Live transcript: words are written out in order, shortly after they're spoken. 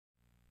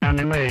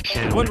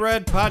One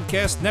Rad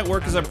Podcast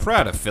Network is a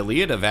proud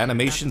affiliate of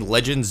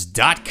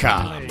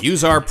AnimationLegends.com.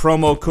 Use our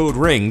promo code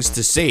RINGS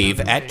to save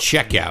at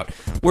checkout.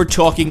 We're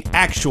talking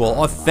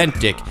actual,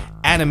 authentic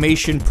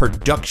animation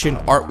production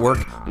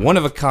artwork,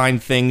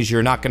 one-of-a-kind things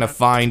you're not going to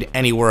find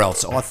anywhere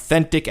else.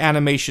 Authentic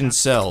animation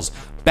cells,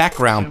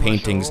 background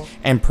paintings,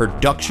 and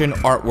production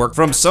artwork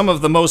from some of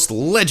the most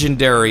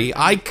legendary,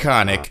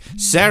 iconic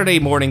Saturday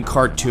morning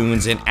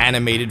cartoons and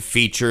animated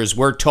features.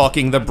 We're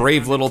talking The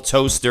Brave Little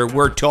Toaster,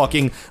 we're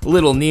talking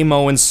Little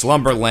Nemo in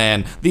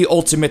Slumberland, The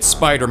Ultimate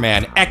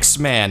Spider-Man,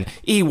 X-Men,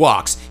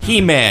 Ewoks,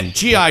 He-Man,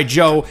 G.I.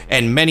 Joe,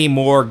 and many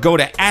more. Go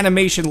to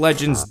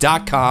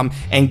AnimationLegends.com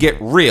and get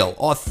real,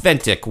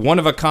 authentic,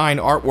 one-of-a-kind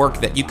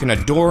artwork that you can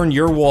adorn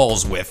your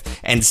walls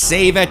with, and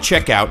save at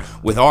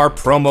checkout with our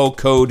promo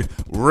code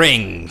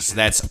RINGS.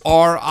 That's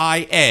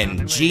RINGS,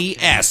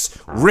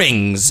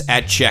 RINGS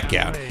at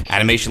checkout.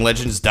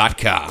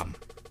 AnimationLegends.com.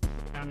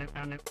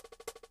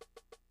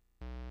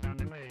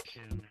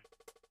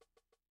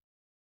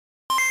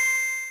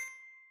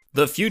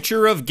 The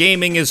future of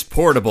gaming is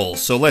portable,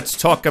 so let's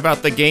talk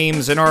about the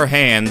games in our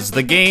hands,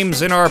 the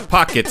games in our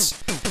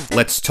pockets.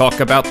 Let's talk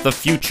about the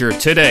future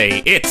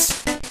today.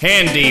 It's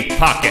Handy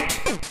Pocket.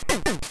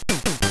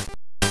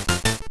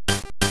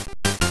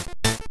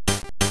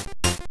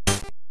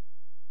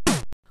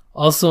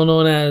 Also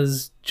known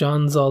as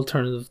John's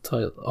alternative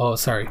title. Oh,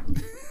 sorry.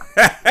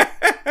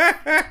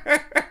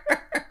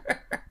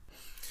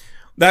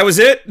 That was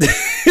it?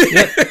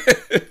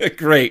 Yep.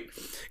 Great.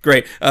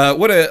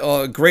 What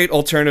a great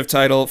alternative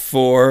title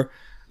for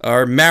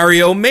our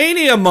Mario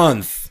Mania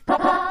month.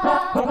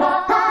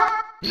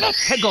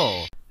 Let's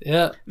go.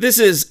 Yeah. This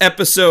is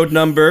episode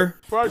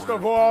number... First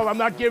of all, I'm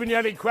not giving you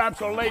any crap,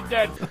 so lay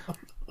dead.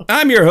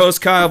 I'm your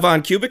host, Kyle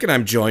Von Kubik, and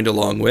I'm joined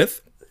along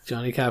with...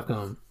 Johnny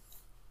Capcom.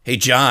 Hey,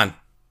 John.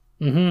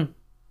 Mm-hmm.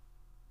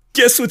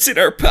 Guess what's in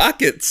our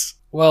pockets?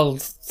 Well,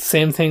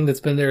 same thing that's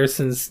been there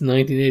since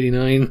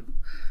 1989.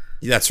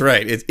 That's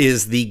right. It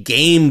is the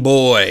Game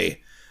Boy.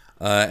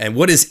 And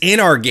what is in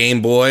our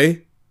Game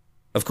Boy?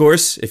 Of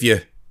course, if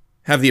you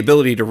have the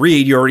ability to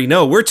read, you already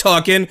know. We're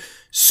talking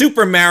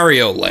Super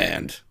Mario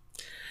Land.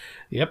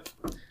 Yep.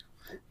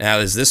 Now,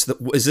 is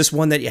this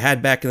one that you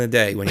had back in the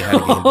day when you had a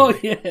Game Boy? Oh,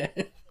 yeah.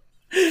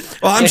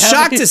 Well, I'm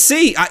shocked to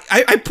see.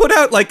 I put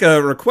out like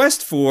a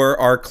request for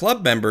our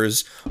club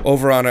members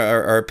over on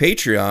our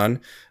Patreon.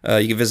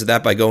 You can visit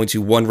that by going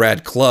to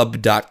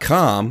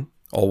oneradclub.com,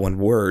 all one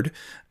word.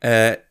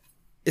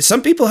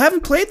 Some people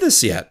haven't played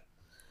this yet.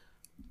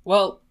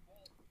 Well,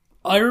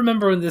 I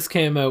remember when this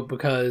came out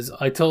because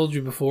I told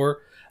you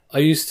before, I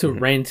used to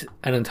rent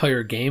an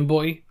entire Game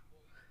Boy.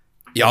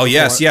 Oh,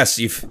 yes.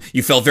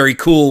 You felt very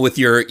cool with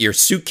your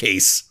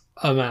suitcase.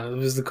 Oh, man, it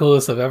was the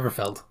coolest I've ever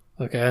felt.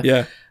 Okay?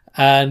 Yeah.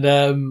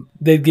 And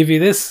they'd give you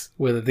this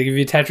with it. They give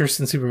you Tetris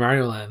and Super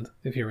Mario Land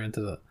if you're into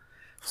that.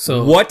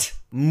 So what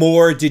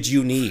more did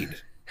you need?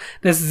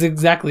 This is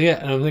exactly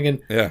it. And I'm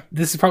thinking, yeah,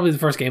 this is probably the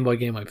first Game Boy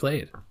game I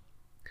played.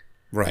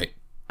 Right.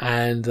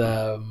 And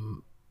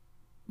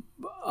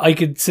I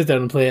could sit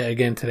down and play it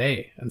again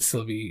today and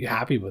still be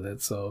happy with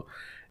it. So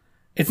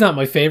it's not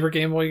my favorite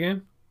Game Boy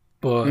game,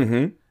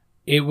 but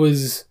it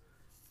was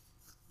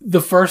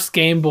the first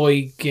Game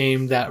Boy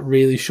game that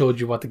really showed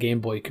you what the Game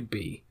Boy could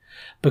be.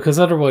 Because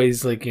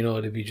otherwise, like, you know,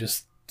 it'd be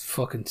just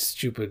fucking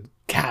stupid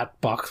cat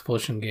box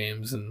pushing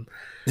games and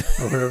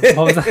or whatever.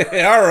 What was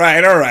that? all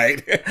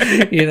right.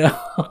 You know,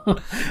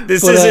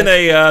 this isn't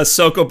a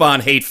Sokoban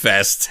hate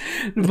fest.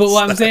 But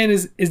what I'm saying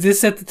is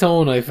this set the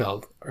tone. I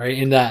felt right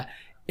in that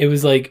it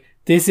was like,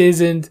 this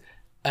isn't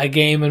a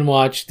Game and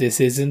Watch. This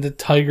isn't a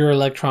Tiger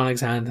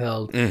Electronics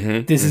handheld.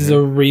 This is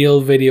a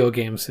real video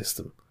game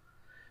system,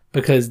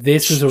 because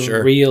this was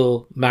a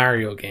real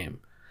Mario game.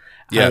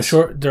 Yes. I'm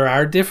sure there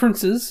are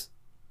differences.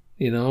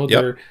 You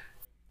know,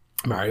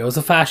 Mario's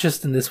a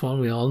fascist in this one.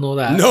 We all know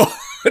that. No.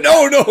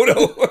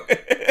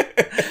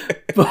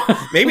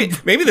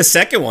 maybe the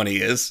second one he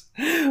is.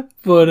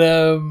 But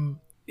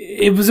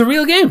it was a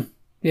real game.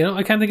 You know,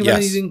 I can't think of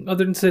anything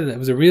other than saying that it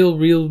was a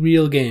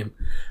real game.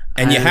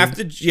 And you have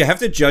to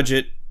judge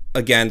it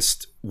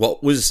against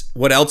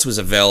what else was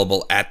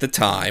available at the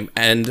time,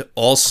 and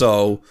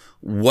also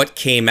what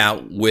came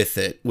out with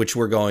it, which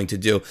we're going to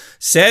do.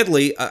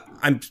 Sadly,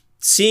 I'm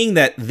seeing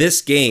that this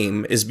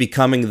game is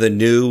becoming the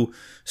new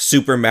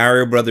Super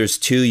Mario Brothers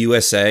 2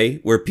 USA,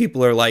 where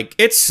people are like,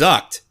 it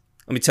sucked.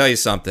 Let me tell you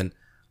something.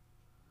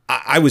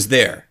 I was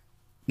there.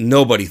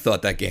 Nobody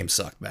thought that game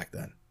sucked back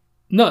then.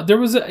 No, there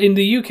was in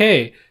the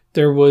UK,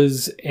 there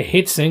was a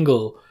hit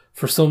single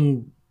for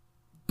some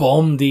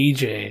bum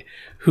DJ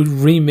who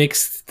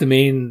remixed the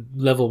main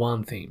Level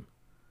 1 theme.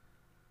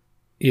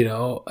 You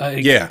know,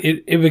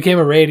 it became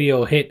a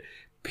radio hit.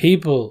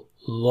 People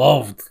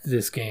loved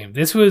this game.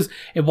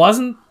 It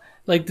wasn't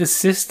like the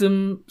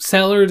system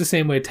seller the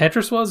same way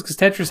Tetris was, because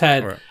Tetris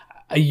had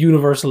a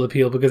universal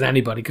appeal because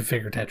anybody could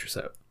figure Tetris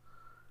out.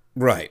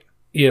 Right.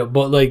 You know,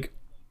 but like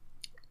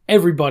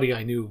everybody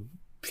I knew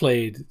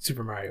played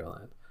Super Mario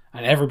Land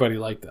and everybody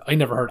liked it. I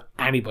never heard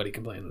anybody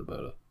complaining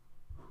about it.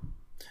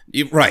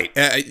 Right.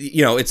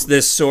 It's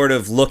this sort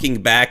of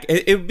looking back.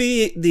 It would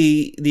be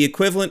the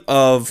equivalent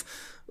of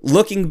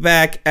looking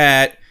back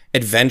at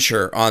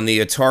Adventure on the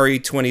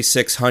Atari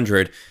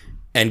 2600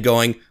 and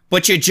going,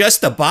 but you're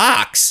just a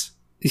box.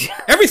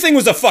 Everything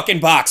was a fucking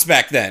box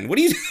back then. What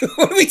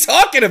are we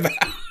talking about?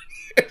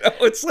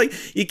 It's like,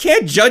 you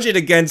can't judge it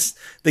against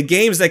the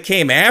games that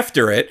came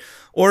after it,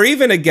 or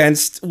even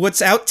against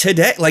what's out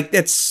today. Like,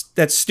 that's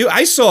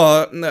I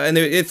saw, and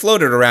it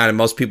floated around, and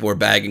most people were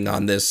bagging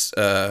on this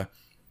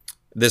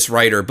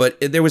writer, but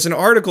there was an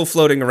article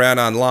floating around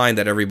online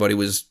that everybody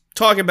was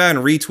talking about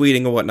and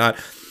retweeting and whatnot,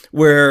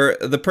 where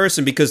the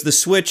person, because the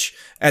Switch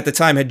at the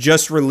time had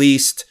just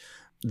released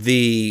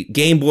the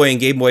Game Boy and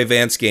Game Boy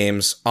Advance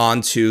games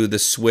onto the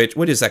Switch.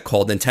 What is that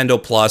called?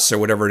 Nintendo Plus or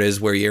whatever it is,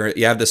 where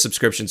you have the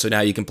subscription, so now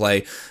you can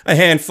play a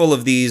handful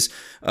of these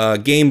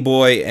Game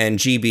Boy and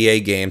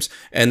GBA games.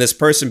 And this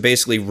person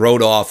basically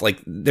wrote off, like,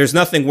 there's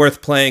nothing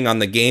worth playing on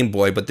the Game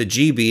Boy, but the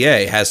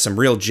GBA has some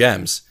real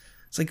gems.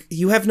 It's like,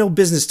 you have no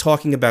business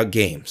talking about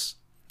games.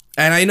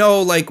 And I know,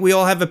 like, we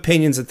all have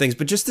opinions and things,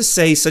 but just to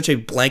say such a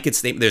blanket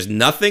statement, there's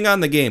nothing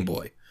on the Game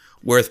Boy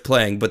worth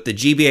playing, but the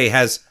GBA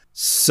has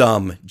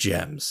some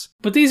gems.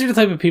 But these are the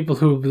type of people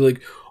who will be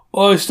like,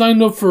 oh, I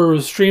signed up for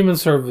a streaming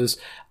service,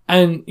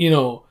 and,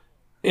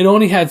 it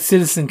only had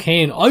Citizen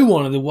Kane. I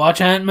wanted to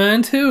watch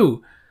Ant-Man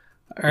too.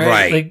 All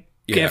right? Like,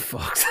 get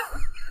fucked.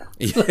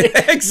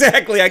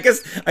 Exactly. I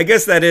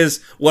guess that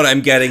is what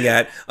I'm getting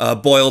at,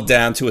 boiled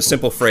down to a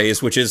simple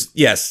phrase, which is,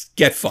 yes,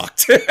 get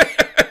fucked.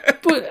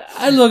 But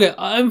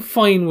I'm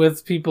fine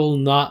with people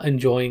not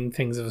enjoying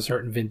things of a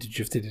certain vintage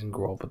if they didn't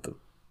grow up with them.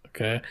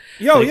 Okay?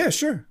 Yeah,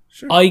 sure.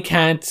 I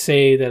can't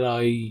say that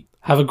I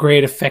have a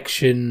great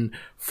affection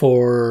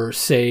for,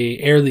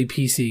 say, early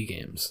PC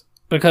games,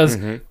 because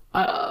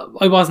I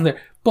wasn't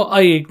there. But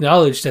I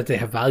acknowledge that they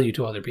have value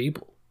to other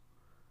people.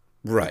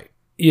 Right.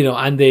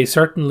 And they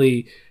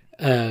certainly...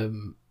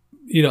 and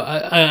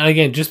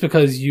again, just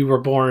because you were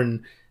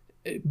born,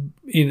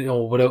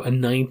 without a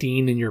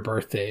 19 in your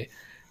birthday,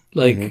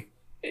 like,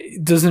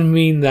 it doesn't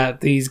mean that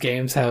these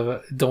games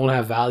don't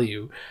have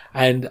value.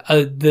 And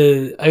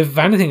if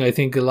anything, I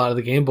think a lot of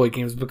the Game Boy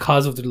games,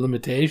 because of their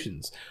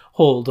limitations,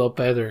 hold up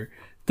better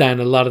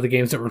than a lot of the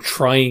games that were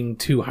trying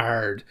too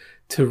hard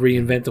to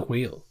reinvent the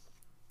wheel.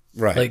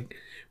 Right. Like,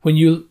 when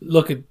you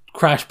look at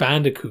Crash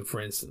Bandicoot, for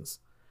instance,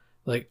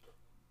 like,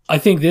 I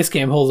think this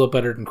game holds up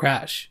better than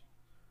Crash.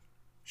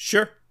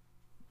 Sure.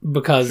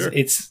 Because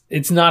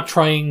it's not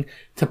trying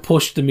to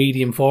push the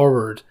medium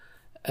forward,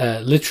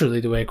 literally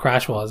the way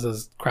Crash was,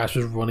 as Crash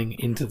was running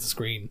into the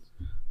screen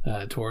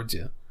towards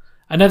you.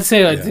 And not to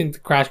say I think the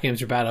Crash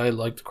games are bad. I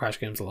like the Crash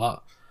games a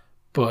lot.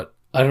 But,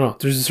 I don't know,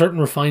 there's a certain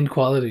refined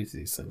quality to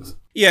these things.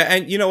 Yeah,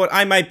 and you know what?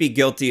 I might be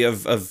guilty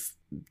of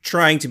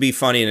trying to be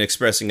funny and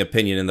expressing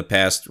opinion in the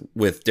past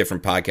with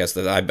different podcasts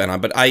that I've been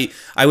on, but I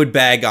would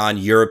bag on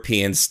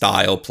European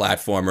style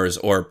platformers,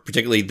 or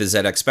particularly the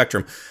ZX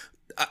Spectrum.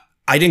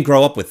 I didn't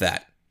grow up with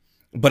that,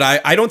 but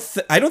I don't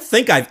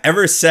think I've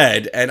ever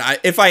said, and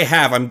if I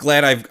have, I'm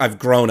glad I've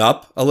grown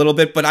up a little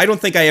bit, but I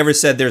don't think I ever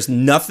said there's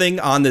nothing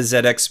on the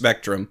ZX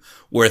Spectrum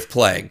worth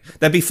playing.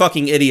 That'd be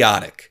fucking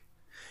idiotic.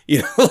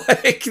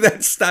 Like,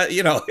 that's not,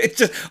 it's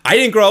just, I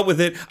didn't grow up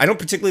with it. I don't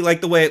particularly like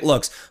the way it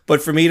looks,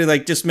 but for me to,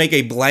 like, just make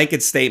a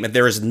blanket statement,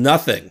 there is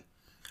nothing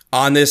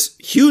on this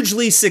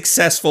hugely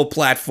successful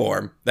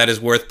platform that is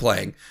worth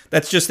playing,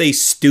 that's just a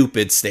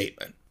stupid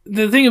statement.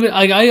 The thing of it,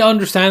 like, I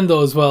understand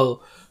though as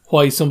well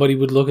why somebody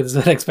would look at the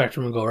ZX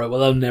Spectrum and go, right,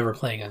 well, I'm never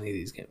playing any of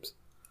these games.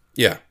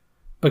 Yeah.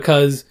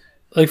 Because,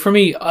 like, for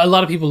me, a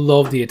lot of people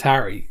love the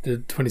Atari, the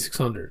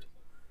 2600.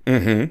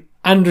 Mm-hmm.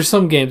 And there's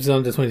some games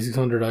on the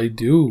 2600 I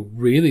do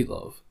really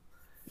love.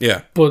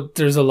 Yeah. But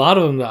there's a lot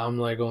of them that I'm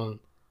like going,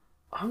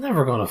 I'm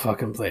never going to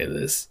fucking play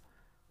this.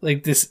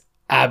 Like, this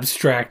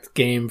abstract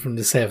game from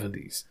the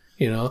 70s,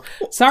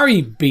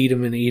 Sorry, beat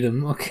 'em and eat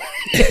 'em, okay?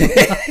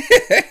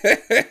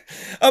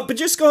 But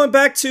just going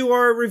back to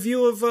our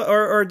review of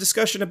our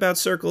discussion about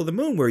Circle of the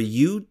Moon, where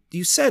you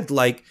said,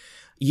 like,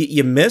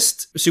 you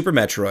missed Super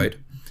Metroid,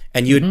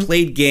 and you had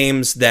played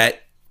games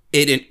that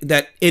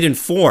it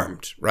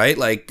informed, right?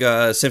 Like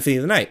Symphony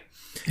of the Night.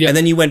 Yep. And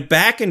then you went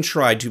back and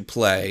tried to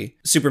play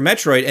Super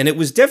Metroid, and it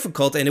was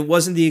difficult, and it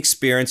wasn't the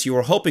experience you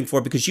were hoping for,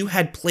 because you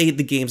had played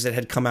the games that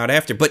had come out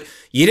after. But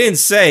you didn't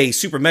say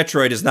Super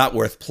Metroid is not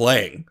worth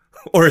playing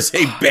or is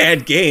a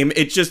bad game.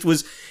 It just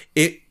was,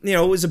 it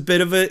was a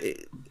bit of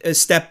a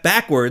step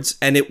backwards,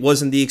 and it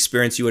wasn't the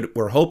experience you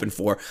were hoping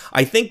for.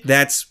 I think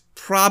that's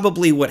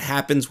probably what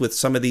happens with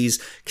some of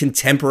these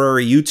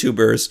contemporary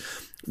YouTubers,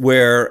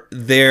 where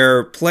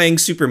they're playing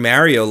Super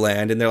Mario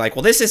Land and they're like,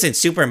 well, this isn't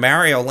Super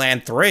Mario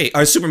Land 3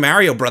 or Super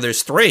Mario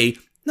Brothers 3.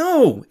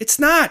 No, it's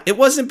not. It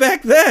wasn't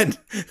back then.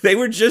 They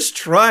were just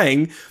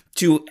trying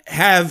to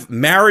have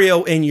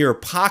Mario in your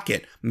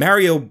pocket,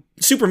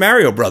 Super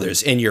Mario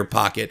Brothers in your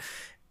pocket.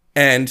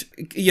 And,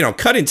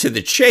 cut into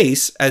the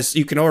chase, as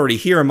you can already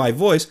hear in my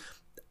voice,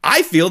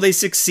 I feel they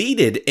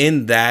succeeded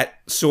in that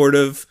sort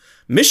of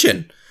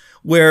mission,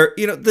 where,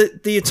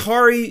 the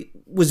Atari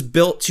was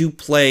built to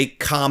play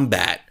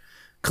combat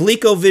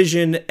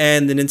ColecoVision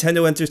and the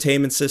Nintendo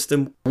Entertainment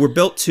System were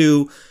built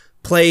to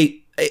play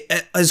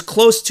as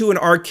close to an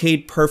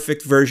arcade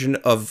perfect version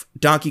of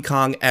Donkey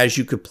Kong as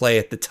you could play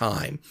at the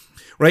time,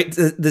 right?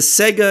 The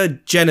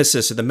Sega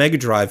Genesis or the Mega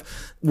Drive,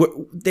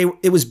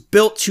 it was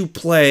built to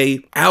play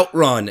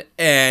Outrun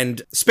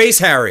and Space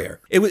Harrier.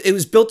 It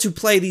was built to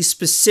play these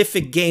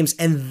specific games,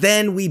 and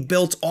then we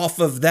built off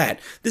of that.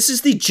 This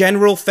is the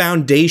general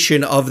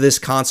foundation of this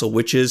console,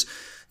 which is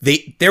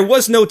there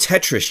was no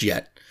Tetris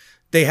yet.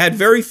 They had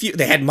very few.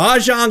 They had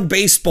Mahjong,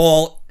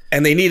 baseball,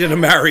 and they needed a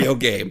Mario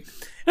game.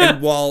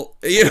 And while,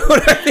 you know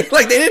what I mean?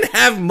 Like, they didn't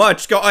have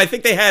much. I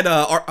think they had,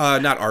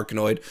 not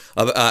Arkanoid,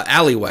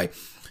 Alleyway.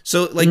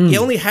 So, like, you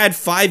only had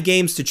 5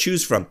 games to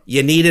choose from.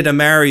 You needed a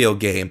Mario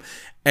game.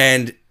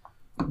 And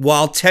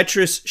while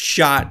Tetris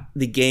shot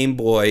the Game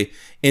Boy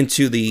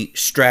into the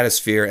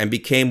stratosphere and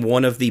became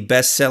one of the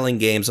best-selling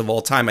games of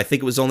all time, I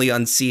think it was only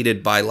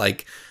unseated by,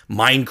 like,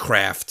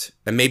 Minecraft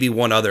and maybe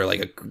one other,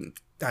 like,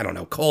 I don't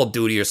know, Call of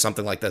Duty or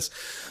something like this.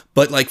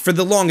 But, like, for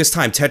the longest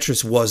time,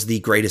 Tetris was the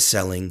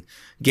greatest-selling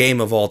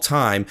game of all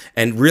time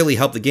and really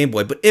helped the Game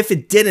Boy. But if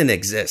it didn't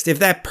exist, if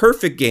that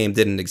perfect game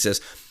didn't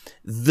exist,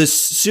 the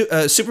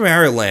Super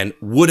Mario Land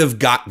would have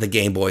got the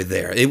Game Boy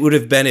there. It would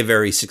have been a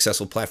very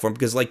successful platform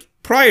because, like,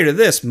 prior to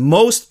this,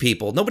 most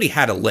people, nobody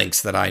had a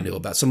Lynx that I knew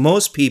about. So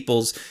most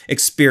people's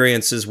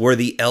experiences were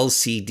the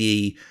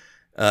LCD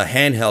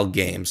handheld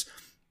games.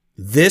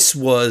 This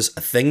was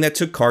a thing that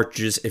took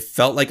cartridges. It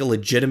felt like a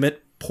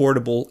legitimate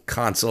portable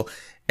console.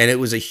 And it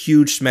was a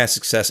huge smash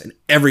success, and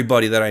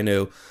everybody that I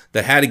knew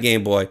that had a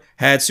Game Boy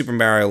had Super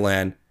Mario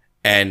Land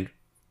and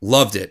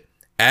loved it.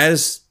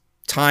 As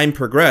time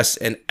progressed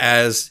and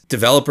as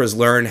developers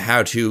learned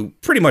how to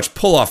pretty much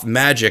pull off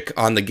magic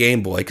on the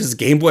Game Boy, because the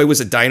Game Boy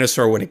was a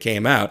dinosaur when it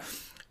came out,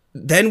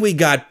 then we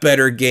got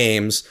better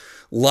games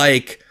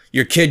like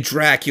your Kid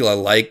Dracula,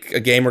 like a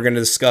game we're going to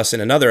discuss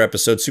in another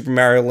episode, Super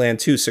Mario Land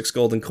 2, 6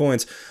 Golden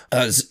Coins,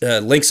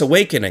 Link's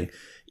Awakening.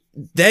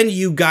 Then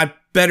you got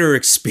better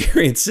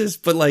experiences,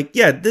 but like,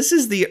 yeah, this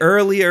is the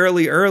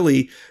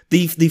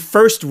the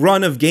first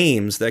run of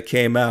games that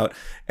came out,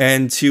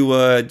 and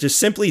to just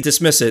simply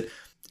dismiss it,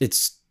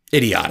 it's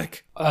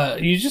idiotic.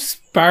 You just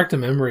sparked a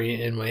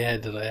memory in my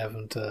head that I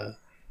haven't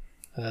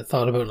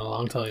thought about in a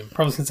long time,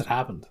 probably since it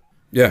happened.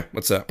 Yeah,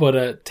 what's that?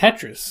 But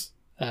Tetris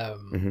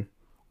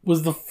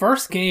was the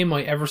first game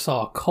I ever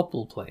saw a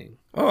couple playing.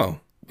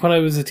 Oh. When I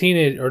was a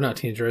teenager, or not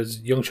teenager, I was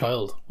a young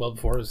child, well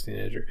before I was a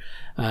teenager,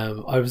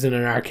 I was in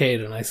an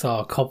arcade and I saw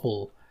a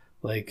couple,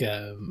 like,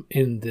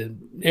 in the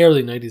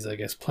early 90s, I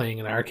guess, playing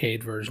an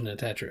arcade version of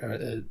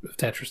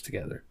Tetris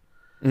together.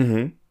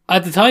 Mm-hmm.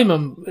 At the time,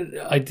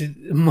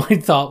 my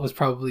thought was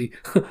probably,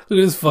 look at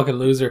this fucking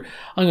loser,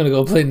 I'm going to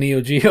go play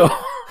Neo Geo.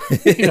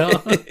 You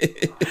know?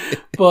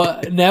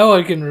 But now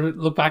I can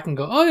look back and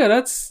go, oh yeah,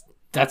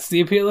 that's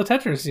the appeal of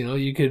Tetris. You know,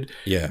 you could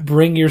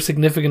bring your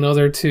significant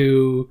other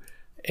to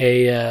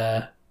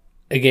a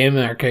game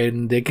arcade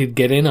and they could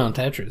get in on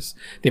Tetris.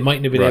 They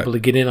mightn't have been able to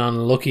get in on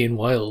Lucky and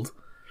Wild.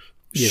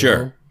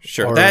 Sure.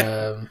 Or,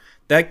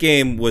 that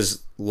game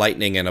was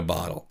lightning in a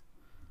bottle.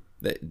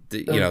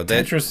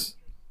 Tetris.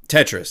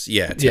 Tetris,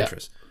 yeah,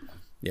 Tetris.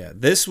 Yeah,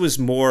 this was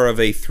more of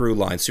a through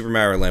line. Super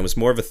Mario Land was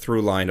more of a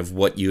through line of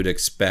what you'd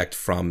expect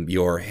from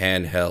your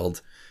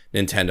handheld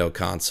Nintendo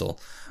console.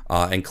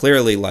 And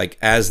clearly, like,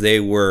 as they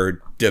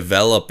were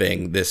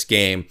developing this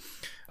game,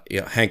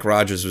 Hank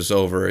Rogers was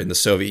over in the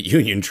Soviet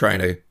Union trying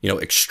to,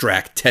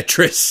 extract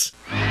Tetris.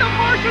 The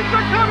Martians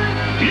are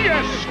coming!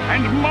 Yes,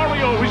 and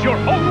Mario is your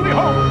only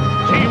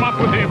hope. Team up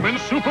with him in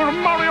Super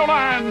Mario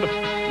Land.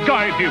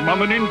 Guide him on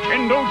the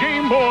Nintendo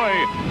Game Boy.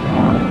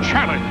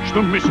 Challenge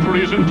the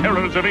mysteries and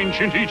terrors of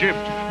ancient Egypt.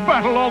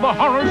 Battle all the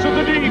horrors of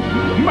the deep.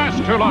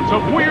 Master lots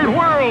of weird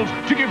worlds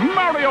to give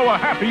Mario a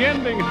happy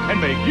ending and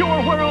make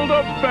your world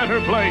a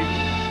better place.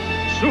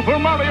 Super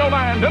Mario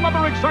Land and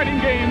other exciting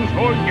games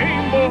for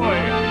Game Boy.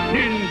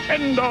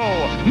 Nintendo.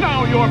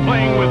 Now you're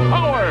playing with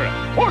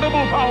power.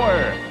 Portable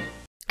power.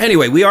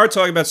 Anyway, we are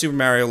talking about Super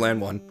Mario Land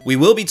 1. We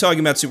will be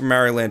talking about Super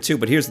Mario Land 2,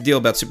 but here's the deal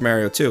about Super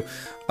Mario 2.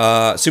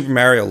 Super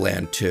Mario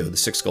Land 2, the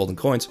 6 Golden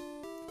Coins.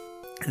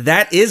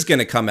 That is going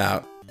to come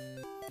out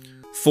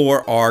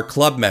for our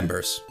club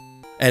members.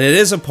 And it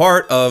is a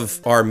part of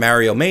our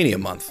Mario Mania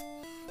month.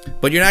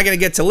 But you're not going to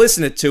get to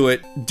listen to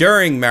it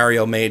during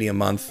Mario Mania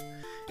month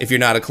if you're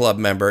not a club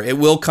member. It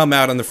will come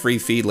out on the free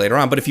feed later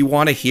on. But if you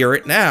want to hear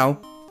it now,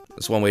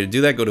 that's one way to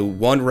do that. Go to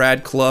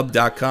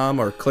oneradclub.com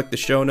or click the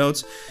show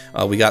notes.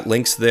 We got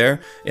links there.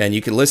 And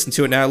you can listen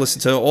to it now.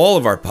 Listen to all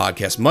of our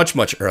podcasts much,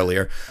 much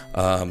earlier.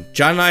 John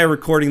and I are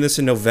recording this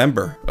in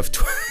November of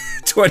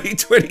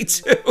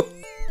 2022.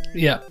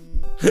 Yeah.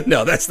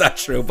 No, that's not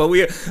true. But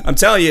I'm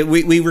telling you,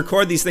 we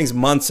record these things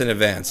months in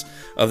advance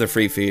of the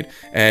free feed.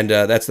 And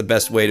that's the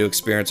best way to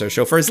experience our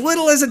show for as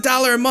little as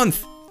 $1 a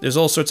month. There's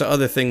all sorts of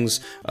other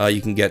things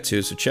you can get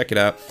to, so check it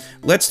out.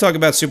 Let's talk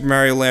about Super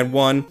Mario Land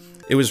 1.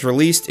 It was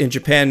released in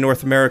Japan and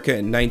North America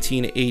in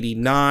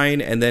 1989,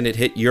 and then it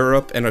hit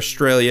Europe and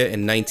Australia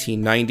in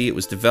 1990. It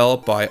was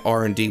developed by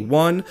R&D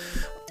 1.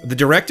 The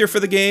director for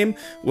the game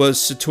was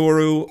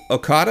Satoru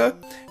Okada,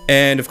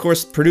 and of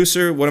course,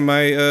 producer, one of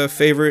my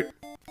favorite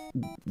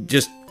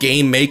just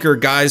game maker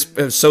guys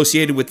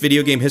associated with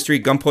video game history,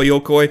 Gunpei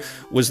Yokoi,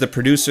 was the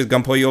producer.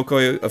 Gunpei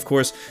Yokoi, of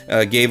course,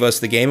 gave us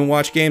the Game &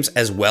 Watch games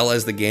as well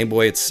as the Game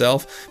Boy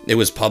itself. It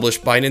was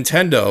published by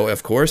Nintendo,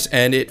 of course,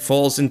 and it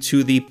falls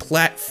into the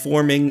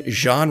platforming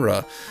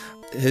genre.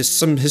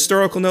 Some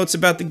historical notes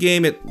about the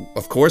game. It,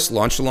 of course,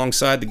 launched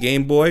alongside the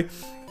Game Boy.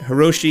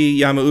 Hiroshi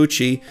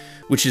Yamauchi,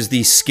 which is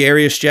the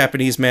scariest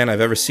Japanese man I've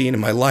ever seen in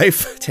my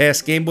life,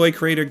 tasked Game Boy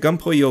creator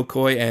Gunpei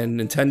Yokoi and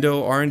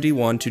Nintendo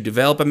R&D1 to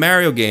develop a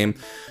Mario game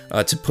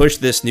to push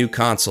this new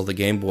console, the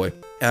Game Boy.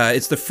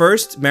 It's the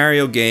first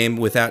Mario game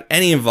without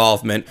any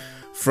involvement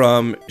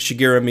from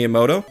Shigeru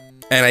Miyamoto,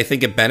 and I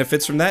think it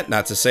benefits from that.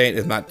 Not to say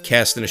it's not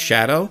casting a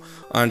shadow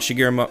on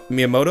Shigeru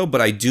Miyamoto,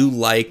 but I do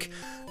like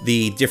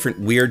the different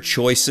weird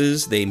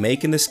choices they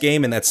make in this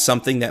game, and that's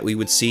something that we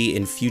would see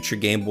in future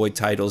Game Boy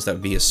titles that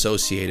would be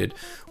associated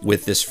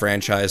with this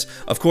franchise.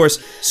 Of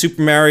course,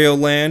 Super Mario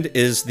Land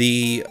is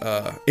the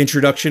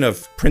introduction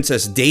of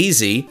Princess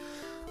Daisy,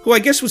 who I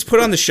guess was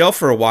put on the shelf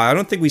for a while. I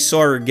don't think we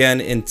saw her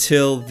again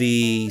until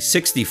the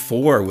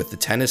 64 with the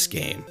tennis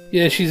game.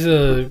 Yeah, she's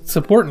a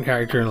supporting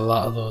character in a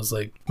lot of those,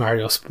 like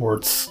Mario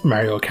Sports,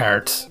 Mario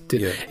Kart.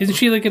 Yeah. Isn't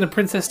she like in a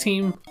princess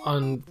team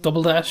on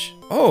Double Dash?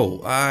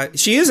 Oh,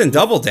 she is in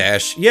Double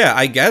Dash. Yeah,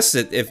 I guess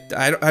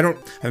I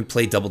haven't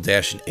played Double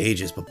Dash in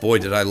ages, but boy,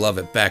 did I love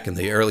it back in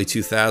the early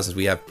 2000s.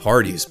 We have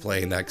parties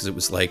playing that because it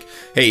was like,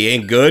 hey, you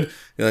ain't good?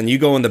 And then you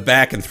go in the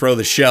back and throw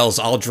the shells,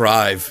 I'll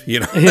drive,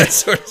 that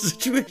sort of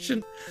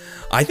situation.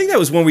 I think that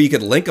was one where you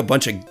could link a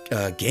bunch of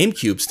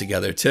GameCubes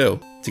together too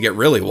to get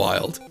really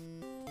wild.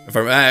 If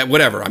I'm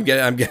whatever, I'm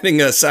getting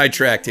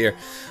sidetracked here,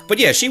 but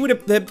yeah,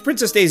 the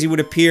Princess Daisy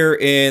would appear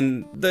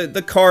in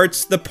the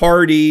carts, the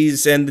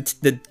parties, and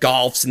the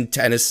golfs and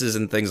tennises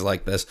and things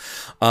like this.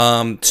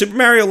 Super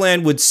Mario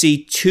Land would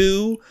see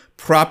 2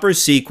 proper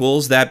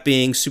sequels, that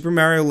being Super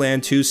Mario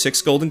Land 2: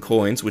 6 Golden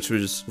Coins, which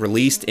was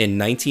released in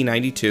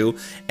 1992,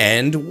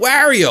 and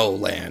Wario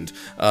Land,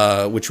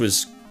 which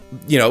was,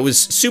 it was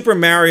Super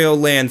Mario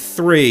Land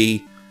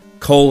 3: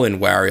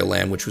 Wario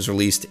Land, which was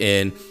released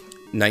in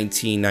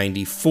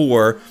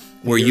 1994,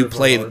 where you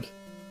played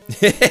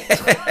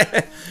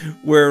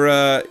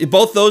where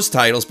both those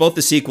titles, both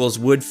the sequels,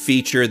 would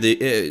feature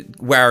the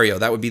Wario.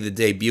 That would be the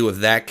debut of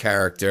that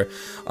character,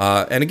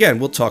 and again,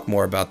 we'll talk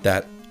more about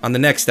that on the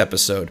next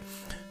episode.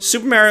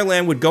 Super Mario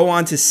Land would go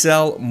on to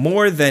sell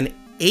more than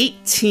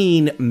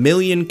 18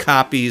 million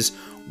copies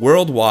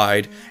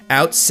worldwide,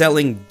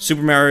 outselling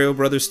Super Mario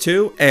Bros.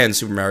 2 and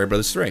Super Mario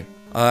Bros. 3.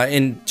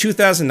 In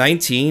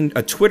 2019,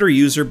 a Twitter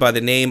user by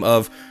the name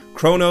of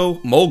Chrono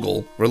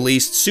Mogul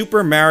released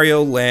Super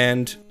Mario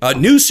Land,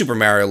 New Super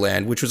Mario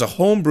Land, which was a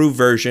homebrew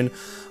version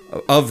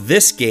of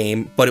this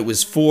game, but it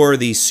was for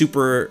the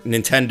Super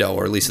Nintendo,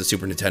 or at least the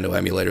Super Nintendo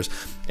emulators.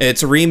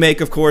 It's a remake,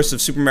 of course, of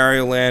Super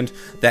Mario Land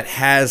that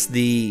has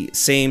the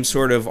same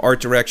sort of art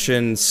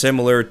direction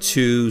similar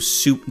to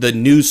the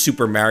new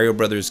Super Mario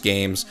Brothers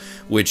games,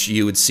 which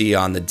you would see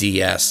on the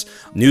DS.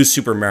 New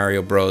Super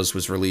Mario Bros.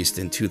 Was released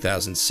in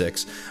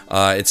 2006.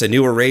 It's a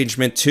new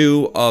arrangement,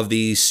 too, of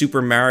the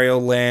Super Mario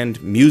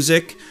Land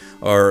music,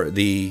 or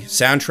the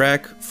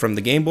soundtrack from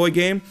the Game Boy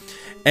game.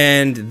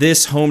 And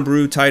this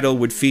homebrew title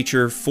would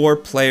feature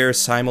 4-player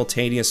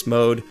simultaneous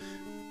mode.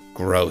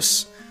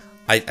 Gross.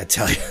 I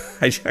tell you,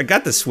 I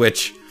got the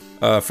Switch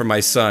for my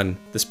son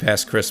this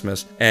past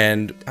Christmas,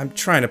 and I'm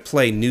trying to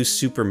play New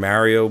Super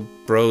Mario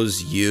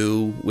Bros.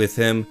 U with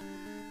him.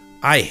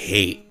 I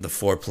hate the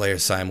 4-player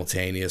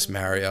simultaneous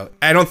Mario.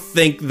 I don't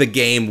think the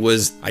game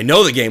was... I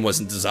know the game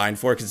wasn't designed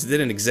for it because it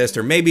didn't exist,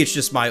 or maybe it's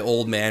just my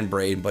old man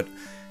brain, but...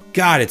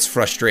 God, it's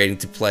frustrating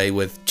to play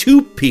with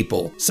 2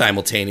 people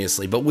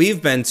simultaneously. But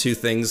we've been to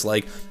things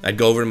like, I'd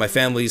go over to my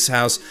family's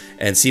house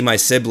and see my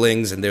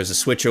siblings, and there's a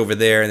Switch over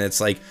there, and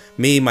it's like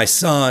me, my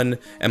son,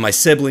 and my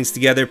siblings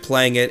together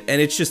playing it,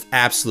 and it's just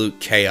absolute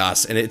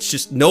chaos. And it's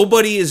just,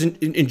 nobody is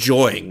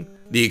enjoying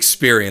the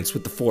experience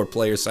with the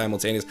 4-player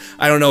simultaneous.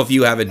 I don't know if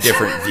you have a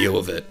different view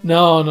of it.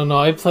 No.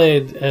 I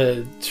played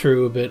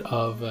through a bit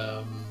of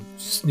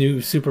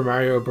New Super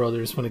Mario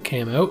Brothers when it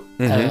came out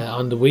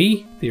on the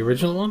Wii, the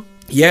original one.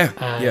 Yeah,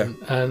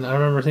 And I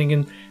remember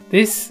thinking,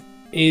 this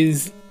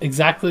is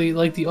exactly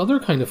like the other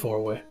kind of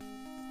 4-way,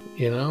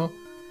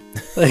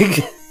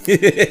 Like,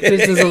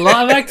 there's a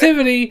lot of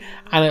activity,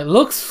 and it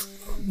looks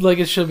like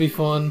it should be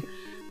fun,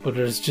 but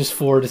there's just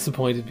 4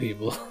 disappointed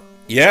people.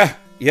 Yeah,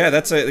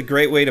 that's a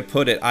great way to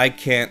put it. I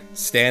can't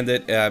stand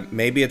it.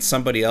 Maybe it's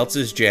somebody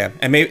else's jam.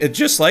 And maybe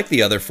just like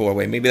the other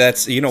 4-way. Maybe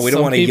that's, we don't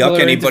want to yuck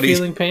anybody's...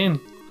 feeling pain.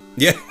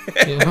 Yeah.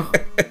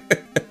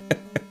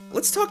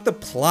 Let's talk the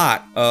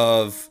plot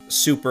of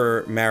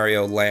Super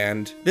Mario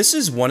Land. This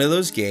is one of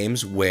those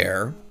games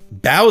where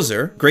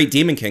Bowser, Great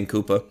Demon King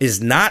Koopa,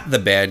 is not the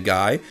bad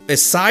guy.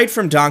 Aside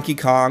from Donkey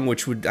Kong,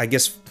 which would, I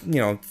guess,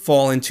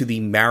 fall into the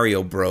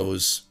Mario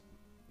Bros.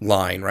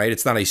 Line, right?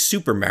 It's not a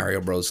Super Mario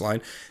Bros.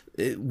 Line.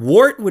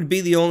 Wart would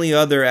be the only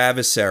other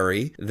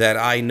adversary that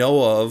I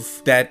know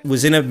of that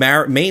was in a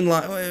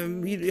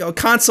mainline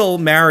console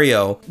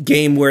Mario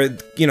game where,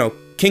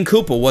 King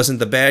Koopa wasn't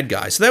the bad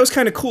guy. So that was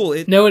kind of cool.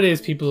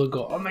 Nowadays, people would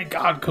go, oh my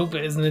god,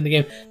 Koopa isn't in the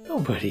game.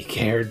 Nobody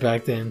cared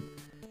back then.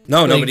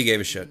 No, nobody gave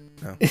a shit.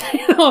 No.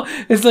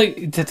 It's like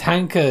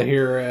Tatanka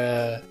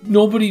here.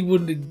 Nobody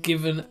would have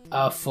given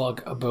a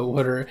fuck about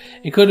whether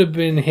it could have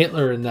been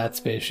Hitler in that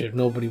spaceship.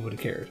 Nobody would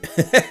have cared.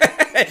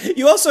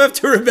 You also have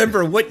to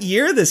remember what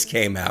year this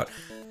came out.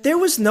 There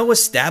was no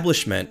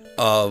establishment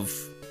of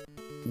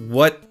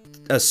what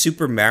a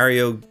Super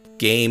Mario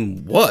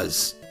game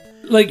was.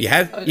 Like you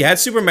had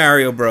Super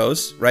Mario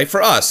Bros. Right,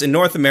 for us in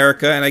North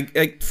America,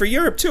 and for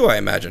Europe too, I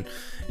imagine.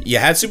 You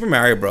had Super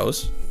Mario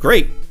Bros.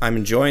 Great, I'm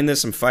enjoying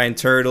this. I'm fighting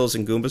turtles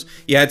and Goombas.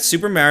 You had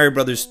Super Mario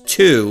Brothers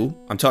 2.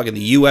 I'm talking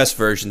the US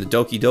version, the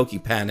Doki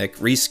Doki Panic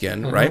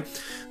reskin, right?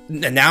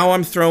 Now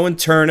I'm throwing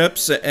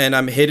turnips and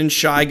I'm hitting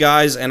Shy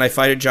Guys and I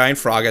fight a giant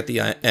frog at the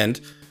end.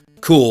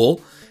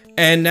 Cool.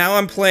 And now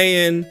I'm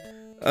playing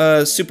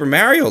Super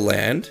Mario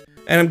Land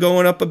and I'm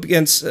going up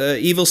against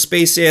evil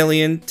space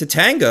alien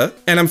Tatanga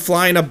and I'm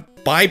flying a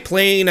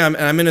biplane.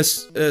 I'm in a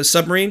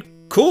submarine.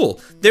 Cool.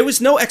 There was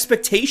no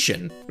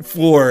expectation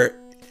for,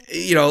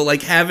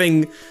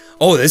 having,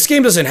 this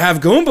game doesn't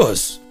have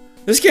Goombas.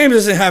 This game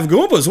doesn't have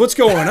Goombas. What's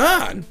going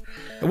on?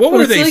 What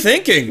were they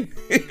thinking?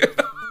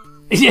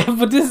 Yeah,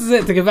 but this is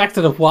it. To get back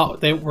to the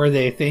what were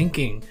they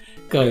thinking,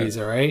 guys,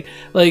 all right?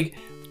 Like,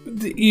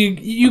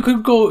 you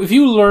could go, if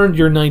you learned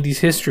your 90s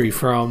history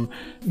from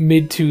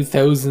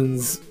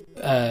mid-2000s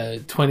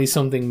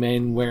 20-something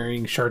men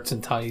wearing shirts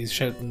and ties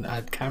shouting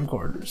at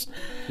camcorders.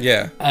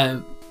 Yeah.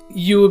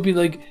 You would be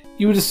like,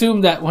 you would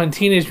assume that when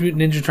Teenage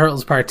Mutant Ninja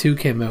Turtles Part 2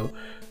 came out,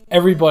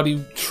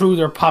 everybody threw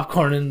their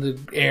popcorn in the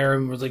air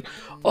and was like,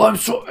 oh, I'm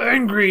so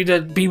angry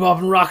that Bebop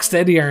and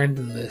Rocksteady aren't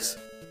in this.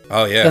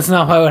 Oh, yeah. That's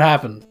not how it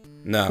happened.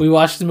 No. We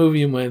watched the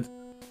movie and went,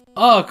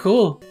 oh,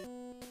 cool.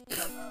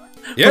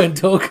 Yeah. When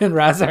Toka and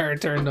Razar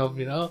turned up,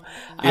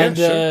 And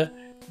sure.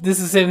 This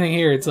is the same thing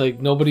here. It's like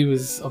nobody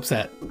was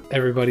upset.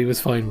 Everybody was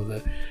fine with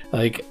it.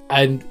 Like,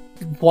 and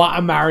what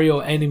a Mario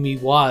enemy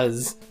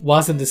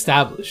wasn't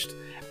established.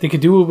 They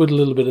could do it with a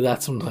little bit of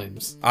that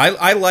sometimes.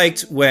 I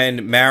liked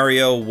when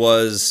Mario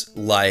was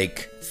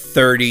like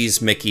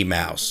 30s Mickey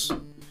Mouse,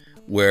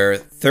 where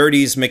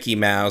 30s Mickey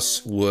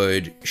Mouse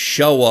would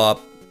show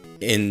up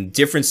in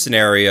different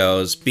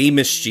scenarios, be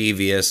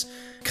mischievous,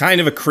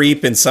 kind of a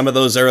creep in some of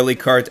those early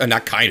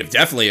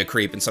definitely a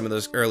creep in some of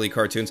those early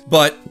cartoons,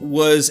 but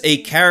was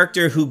a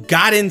character who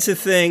got into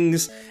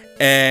things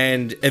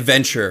and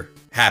adventure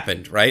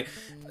happened, right?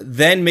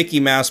 Then Mickey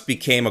Mouse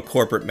became a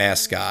corporate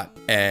mascot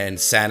and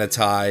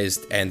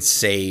sanitized and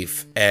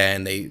safe,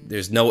 and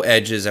there's no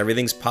edges,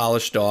 everything's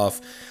polished off,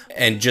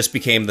 and just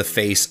became the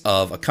face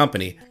of a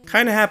company.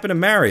 Kind of happened to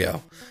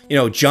Mario.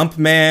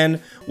 Jumpman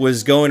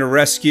was going to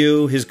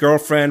rescue his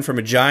girlfriend from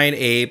a giant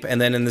ape,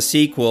 and then in the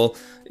sequel,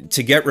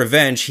 to get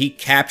revenge, he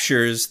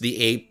captures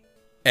the ape,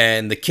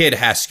 and the kid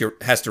has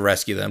to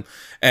rescue them.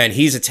 And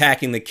he's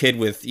attacking the kid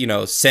with,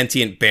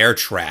 sentient bear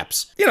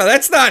traps.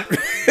 That's not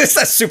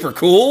super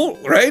cool,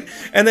 right?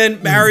 And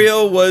then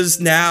Mario was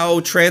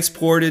now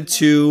transported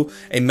to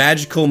a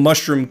magical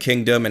mushroom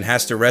kingdom and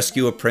has to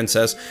rescue a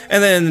princess.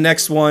 And then in the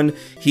next one,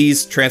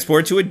 he's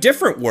transported to a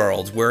different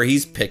world where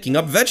he's picking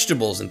up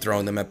vegetables and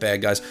throwing them at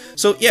bad guys.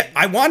 So yeah,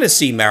 I want to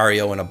see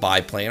Mario in a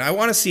biplane. I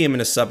want to see him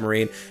in a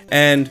submarine.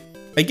 And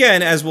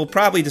again, as we'll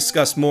probably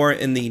discuss more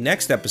in the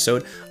next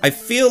episode, I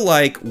feel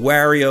like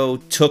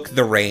Wario took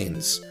the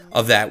reins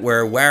of that,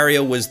 where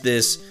Wario was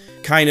this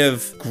kind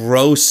of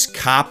gross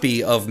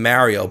copy of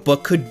Mario,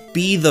 but could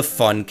be the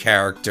fun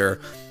character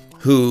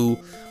who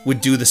would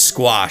do the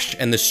squash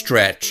and the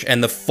stretch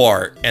and the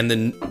fart and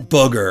the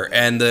booger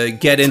and the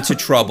get into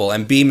trouble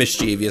and be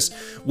mischievous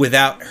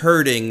without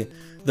hurting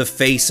the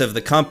face of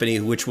the company,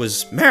 which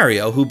was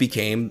Mario, who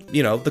became,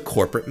 the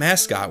corporate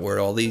mascot where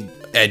all the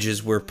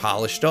edges were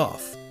polished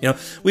off.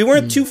 We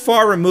weren't too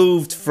far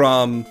removed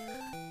from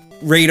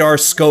Radar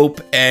Scope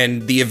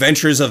and the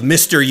adventures of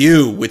Mr.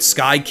 U with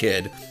Sky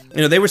Kid.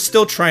 They were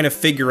still trying to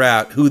figure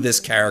out who this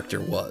character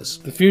was.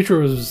 The future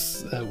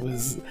was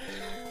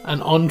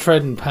an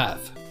untrodden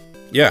path.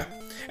 Yeah.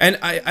 And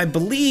I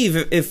believe,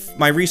 if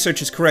my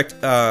research is correct,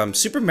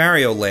 Super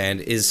Mario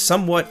Land is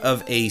somewhat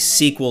of a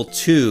sequel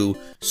to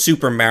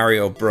Super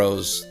Mario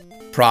Bros.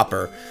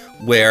 Proper,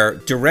 where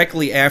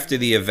directly after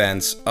the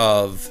events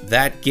of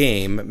that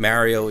game,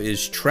 Mario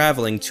is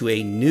traveling to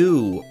a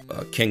new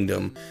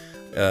kingdom,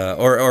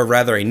 or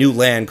rather a new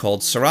land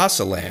called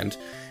Sarasa Land,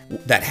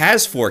 that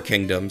has 4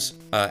 kingdoms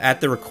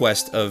at the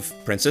request of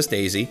Princess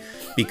Daisy,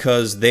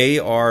 because they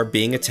are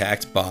being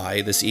attacked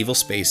by this evil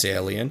space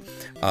alien.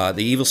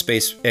 The evil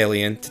space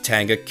alien,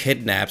 Tatanga,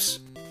 kidnaps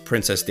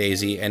Princess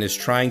Daisy and is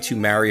trying to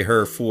marry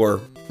her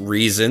for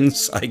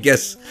reasons. I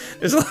guess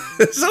there's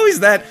always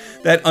that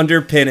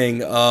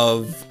underpinning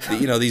of,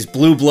 you know, these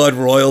blue blood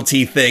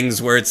royalty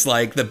things where it's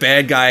like the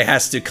bad guy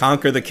has to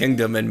conquer the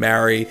kingdom and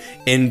marry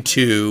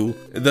into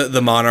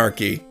the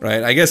monarchy,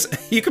 right? I guess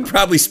you could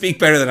probably speak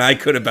better than I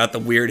could about the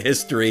weird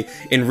history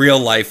in real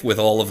life with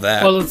all of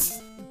that. Well, it's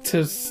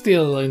to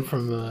steal a line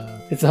from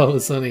It's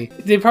Always Sunny.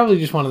 They probably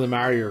just wanted to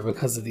marry her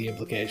because of the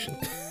implication.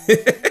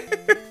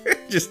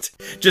 just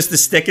to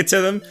stick it to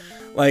them.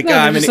 Like,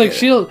 no, just like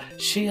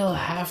she'll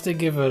have to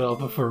give it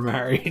up if we're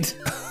married.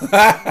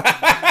 That's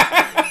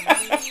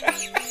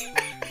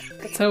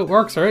how it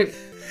works, right?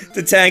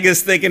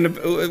 Tatanga's thinking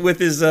with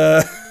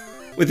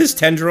his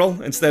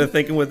tendril instead of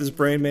thinking with his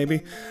brain,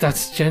 maybe.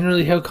 That's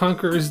generally how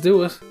conquerors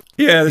do it.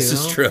 Yeah, this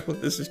is true.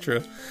 This is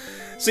true.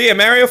 So yeah,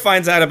 Mario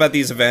finds out about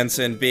these events,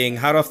 and being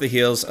hot off the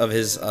heels of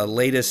his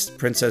latest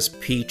Princess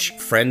Peach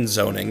friend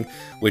zoning,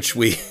 which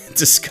we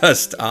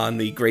discussed on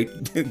the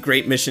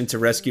great mission to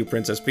rescue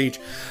Princess Peach,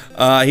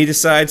 he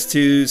decides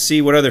to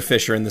see what other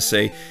fish are in the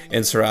sea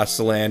in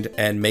Sriracha Land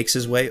and makes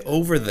his way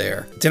over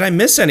there. Did I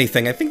miss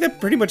anything? I think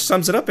that pretty much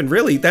sums it up, and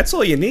really, that's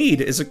all you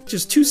need is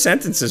just 2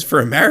 sentences for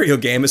a Mario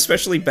game,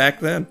 especially back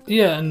then.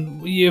 Yeah,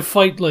 and you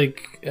fight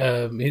like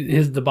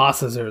the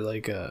bosses are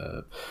like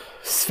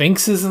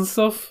sphinxes and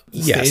stuff,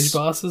 stage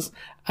bosses,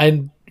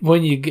 and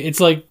when it's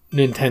like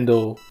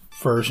Nintendo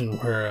version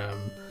where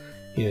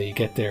you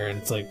get there and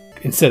it's like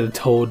instead of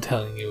Toad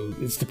telling you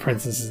it's the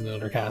princess in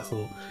another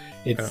castle,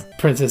 it's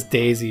Princess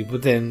Daisy,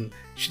 but then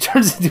she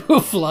turns into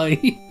a fly.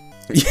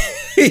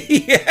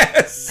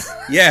 Yes,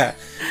 yeah,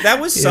 that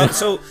was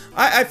so.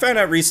 I found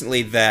out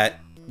recently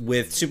that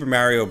with Super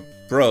Mario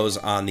Bros.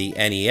 On the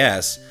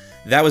NES,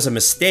 that was a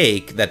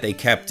mistake that they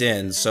kept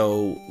in.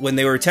 So when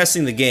they were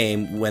testing the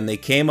game, when they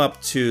came up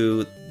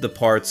to the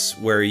parts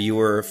where you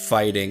were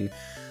fighting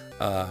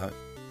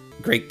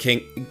Great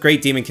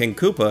Demon King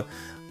Koopa,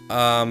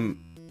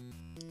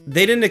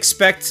 they didn't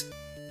expect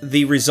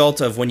the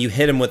result of when you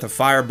hit him with a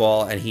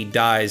fireball and he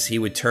dies, he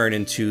would turn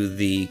into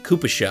the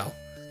Koopa shell,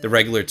 the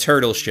regular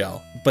turtle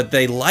shell. But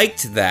they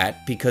liked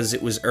that because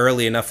it was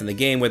early enough in the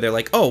game where they're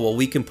like, oh, well,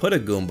 we can put a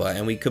Goomba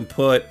and we can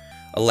put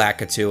a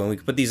Lakitu, and we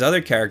can put these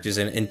other characters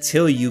in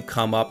until you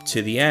come up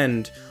to the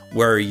end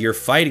where you're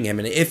fighting him.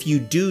 And if you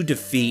do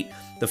defeat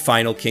the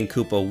final King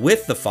Koopa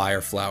with the Fire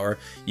Flower,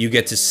 you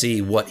get to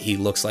see what he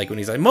looks like when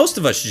he's like. Most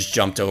of us just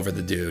jumped over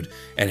the dude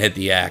and hit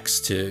the axe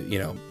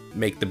to,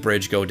 make the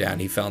bridge go down.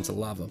 He fell into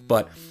lava.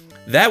 But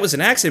that was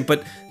an accident.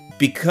 But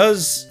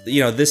because,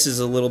 this is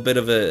a little bit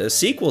of a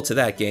sequel to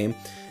that game,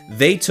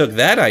 they took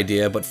that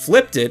idea but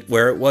flipped it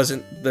where it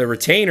wasn't the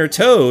retainer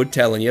Toad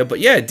telling you, but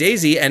yeah,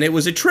 Daisy, and it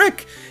was a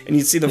trick. And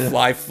you'd see the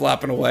fly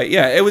flopping away.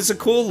 Yeah, it was a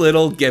cool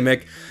little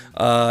gimmick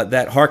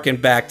that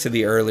harkened back to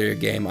the earlier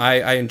game.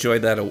 I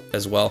enjoyed that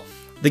as well.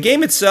 The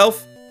game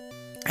itself,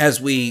 as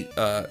we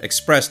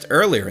expressed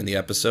earlier in the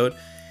episode,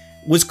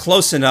 was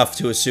close enough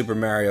to a Super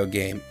Mario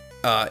game.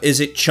 Is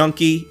it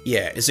chunky?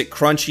 Yeah. Is it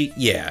crunchy?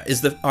 Yeah.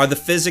 Are the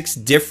physics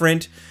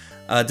different?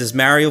 Does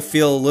Mario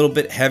feel a little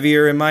bit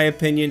heavier, in my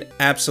opinion?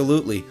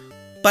 Absolutely.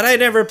 But I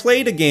never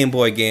played a Game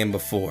Boy game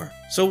before,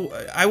 so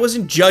I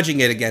wasn't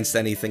judging it against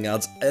anything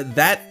else.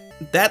 That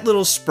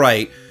little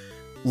sprite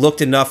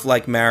looked enough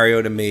like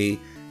Mario to me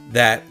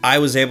that I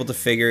was able to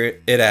figure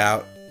it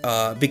out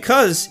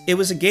because it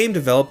was a game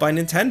developed by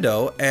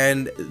Nintendo,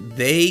 and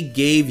they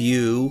gave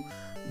you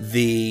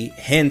the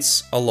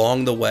hints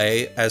along the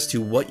way as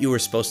to what you were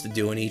supposed to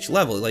do in each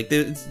level. Like,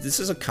 this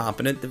is a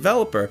competent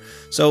developer,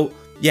 so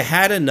you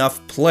had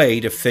enough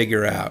play to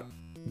figure out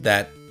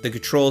that the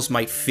controls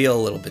might feel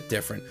a little bit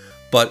different,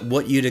 but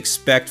what you'd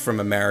expect from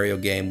a Mario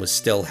game was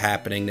still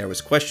happening. There was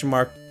question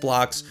mark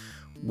blocks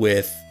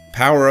with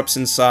power-ups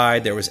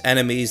inside, there was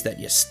enemies that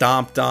you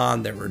stomped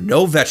on, there were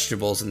no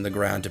vegetables in the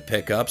ground to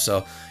pick up,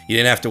 so you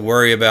didn't have to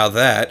worry about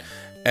that,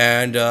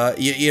 and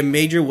you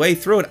made your way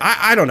through it.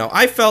 I don't know,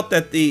 I felt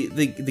that the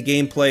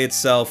gameplay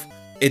itself,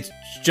 it's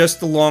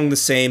just along the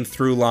same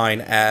through line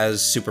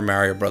as Super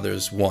Mario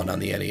Bros. 1 on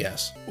the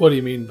NES. What do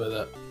you mean by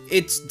that?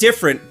 It's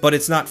different, but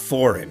it's not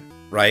foreign,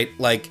 right?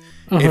 Like,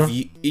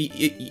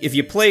 if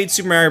you played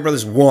Super Mario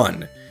Bros.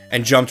 1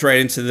 and jumped right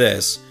into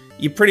this,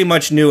 you pretty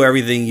much knew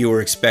everything you were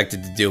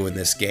expected to do in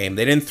this game.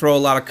 They didn't throw a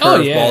lot of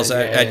curveballs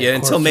at you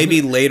until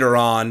maybe later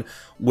on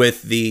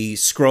with the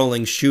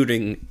scrolling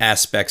shooting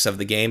aspects of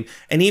the game.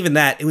 And even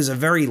that, it was a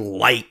very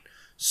light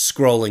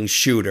scrolling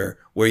shooter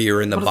where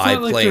you're in the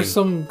biplane. Like there's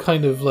some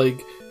kind of like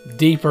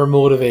deeper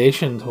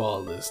motivation to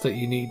all this that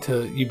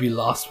you'd be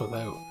lost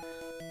without.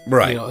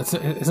 Right.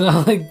 It's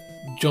not like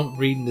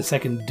reading the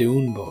second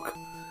Dune book.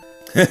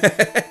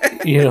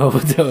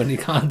 Without any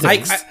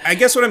context. I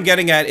guess what I'm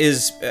getting at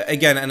is,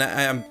 again, and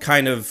I'm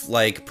kind of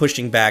like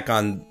pushing back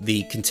on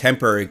the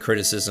contemporary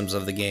criticisms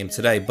of the game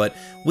today, but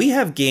we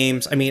have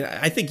games,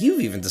 I think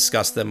you've even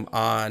discussed them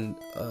on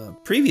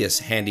previous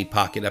Handy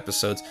Pocket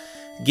episodes.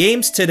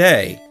 Games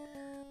today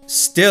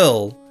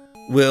still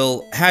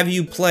will have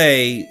you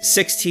play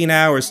 16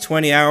 hours,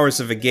 20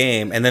 hours of a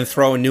game and then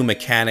throw a new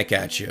mechanic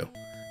at you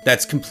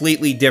that's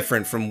completely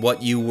different from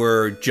what you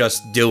were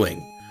just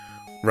doing,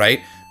 right?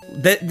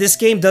 This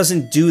game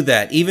doesn't do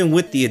that, even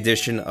with the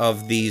addition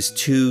of these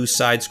 2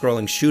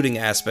 side-scrolling shooting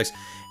aspects.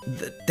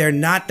 They're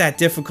not that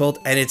difficult,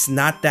 and it's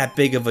not that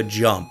big of a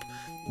jump.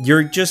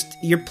 You're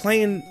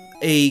playing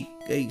a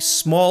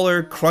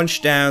smaller,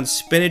 crunch-down,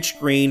 spinach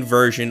green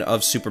version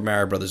of Super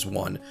Mario Bros.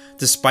 1,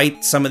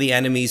 despite some of the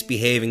enemies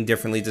behaving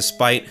differently,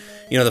 despite,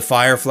 the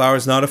fire flower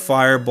is not a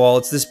fireball,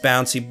 it's this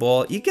bouncy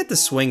ball. You get the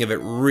swing of it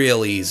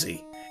real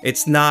easy.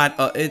 It's not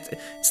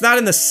it's not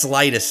in the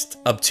slightest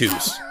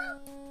obtuse.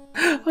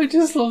 I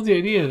just love the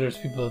idea there's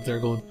people out there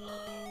going,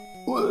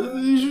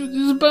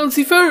 there's a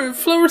bouncy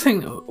flower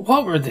thing.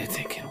 What were they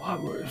thinking?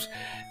 What were...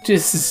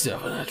 Just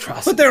stuff an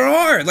atrocity. But there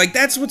are,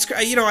 that's what's,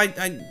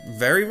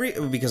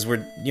 because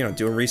we're,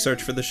 doing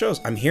research for the shows.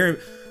 I'm hearing,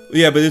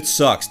 yeah, but it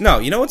sucks. No,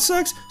 you know what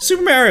sucks?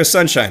 Super Mario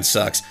Sunshine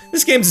sucks.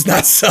 This game does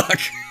not suck.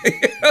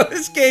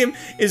 This game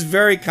is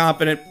very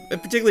competent,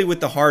 particularly with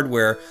the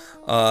hardware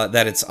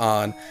that it's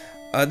on.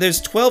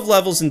 There's 12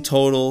 levels in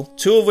total,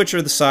 2 of which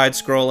are the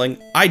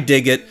side-scrolling. I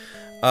dig it.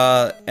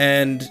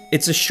 And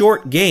it's a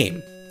short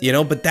game,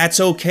 but that's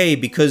okay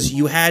because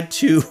you had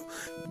to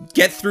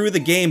get through the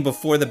game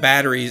before the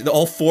batteries,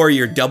 all 4 of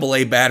your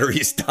AA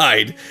batteries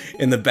died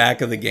in the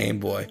back of the Game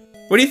Boy.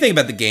 What do you think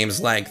about the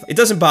game's length? It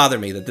doesn't bother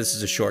me that this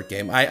is a short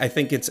game. I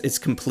think it's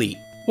complete.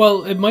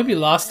 Well, it might be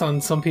lost on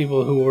some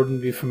people who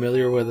wouldn't be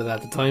familiar with it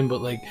at the time,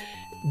 but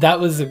that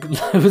was it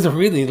was a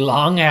really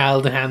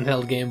long-held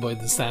handheld Game Boy,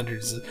 the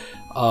standards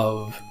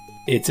of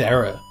its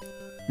era.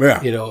 Yeah.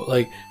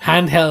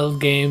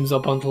 Handheld games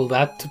up until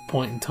that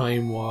point in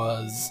time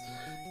was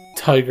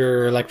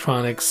Tiger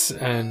Electronics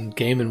and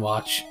Game &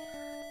 Watch.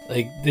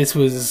 This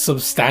was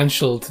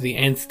substantial to the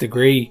nth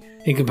degree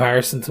in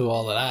comparison to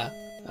all of that.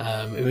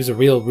 It was a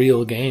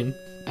real game,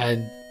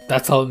 and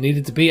that's all it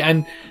needed to be.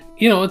 And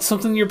it's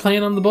something you're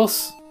playing on the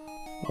bus,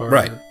 or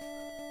right,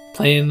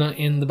 playing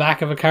in the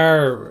back of a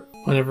car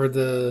whenever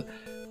the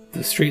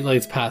street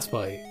lights pass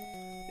by.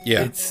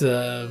 Yeah, it's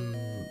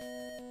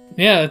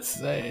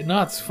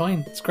it's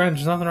fine. It's grand.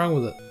 There's nothing wrong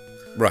with it.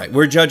 Right,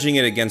 we're judging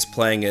it against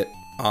playing it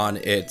on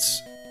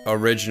its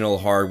original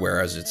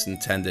hardware as it's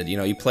intended.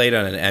 You played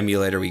on an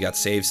emulator, we got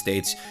save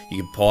states,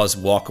 you could pause,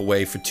 walk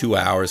away for 2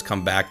 hours,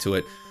 come back to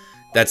it.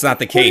 That's not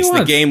the case.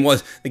 The game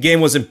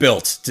wasn't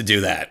built to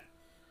do that.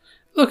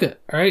 Look at,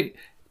 all right,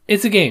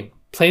 it's a game.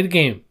 Play the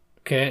game.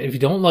 Okay, if you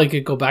don't like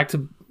it, go back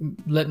to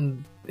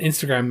letting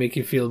Instagram make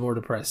you feel more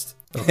depressed.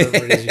 Or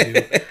whatever it is you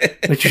do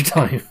with your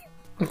time.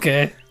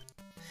 Okay.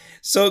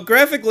 So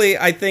graphically,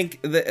 I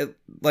think that,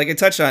 like I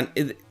touched on,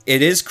 it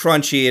is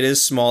crunchy, it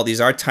is small, these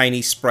are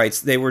tiny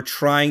sprites. They were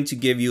trying to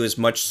give you as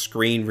much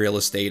screen real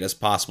estate as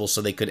possible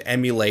so they could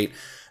emulate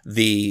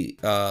the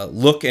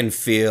look and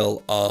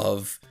feel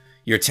of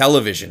your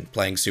television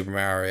playing Super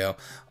Mario.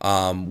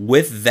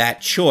 With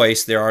that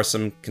choice, there are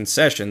some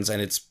concessions,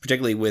 and it's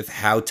particularly with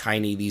how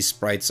tiny these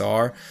sprites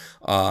are.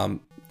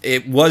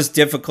 It was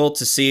difficult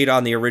to see it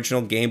on the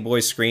original Game Boy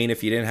screen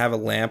if you didn't have a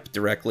lamp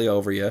directly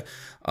over you.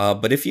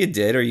 But if you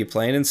did, or you're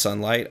playing in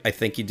sunlight, I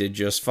think you did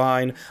just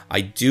fine.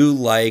 I do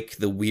like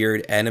the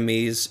weird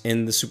enemies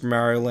in the Super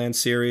Mario Land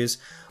series.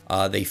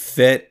 They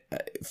fit.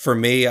 For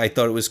me, I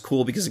thought it was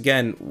cool because,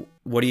 again,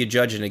 what are you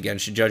judging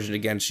against? You're judging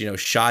against,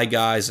 Shy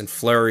Guys and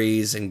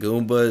Flurries and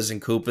Goombas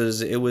and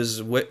Koopas. It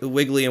was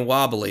wiggly and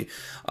wobbly.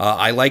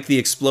 I like the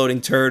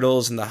exploding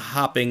turtles and the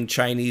hopping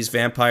Chinese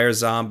vampire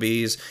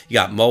zombies. You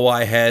got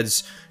Moai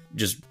heads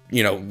just,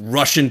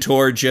 rushing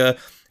towards you.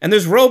 And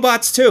there's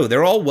robots, too.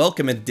 They're all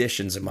welcome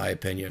additions, in my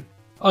opinion.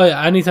 Oh,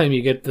 yeah. Anytime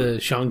you get the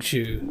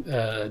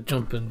Shangshu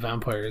jumping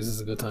vampires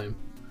is a good time.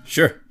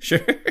 Sure.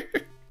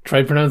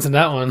 Try pronouncing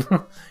that one.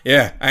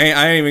 Yeah, I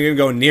ain't even gonna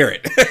go near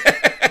it.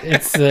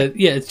 It's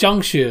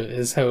Jiangsu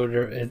is how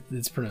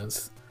it's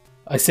pronounced.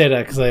 I say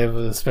that because I have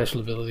a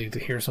special ability to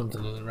hear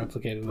something and then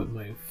replicate it with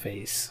my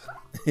face.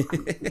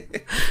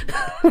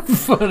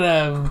 But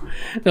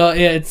no,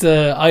 yeah, it's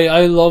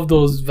I love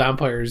those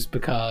vampires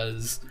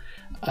because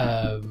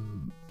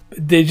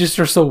they just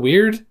are so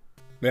weird.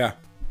 Yeah.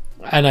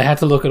 And I had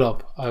to look it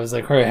up. I was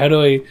like, all right, how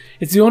do I?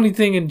 It's the only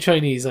thing in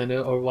Chinese I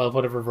know, or well,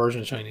 whatever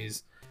version of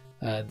Chinese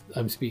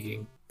I'm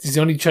speaking. It's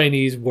the only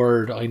Chinese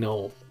word I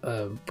know.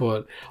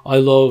 But I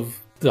love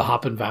the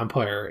hopping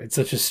vampire. It's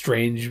such a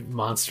strange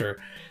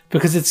monster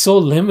because it's so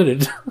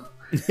limited.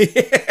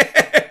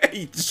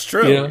 It's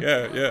true.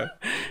 Yeah.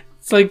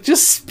 It's like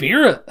just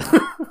spirit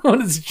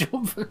when it's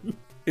jumping.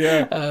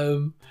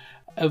 Yeah.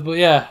 But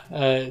yeah,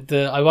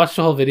 I watched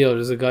the whole video.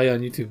 There's a guy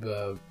on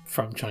YouTube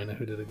from China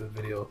who did a good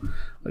video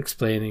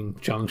explaining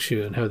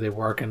Jiangsu and how they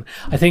work. And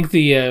I think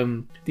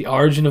the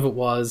origin of it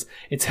was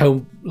it's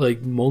how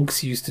like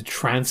monks used to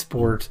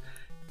transport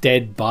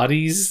dead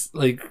bodies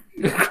like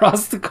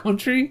across the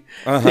country.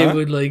 They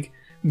would like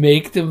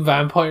make them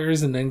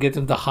vampires and then get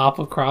them to hop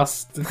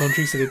across the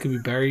country so they could be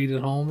buried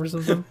at home or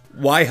something.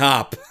 Why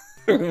hop?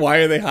 Why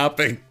are they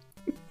hopping?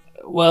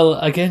 Well,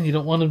 again, you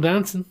don't want them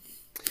dancing.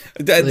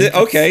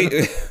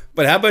 Okay,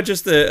 but how about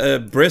just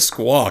a brisk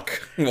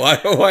walk? Why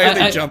are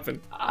they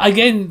jumping?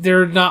 Again,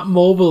 they're not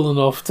mobile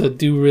enough to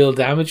do real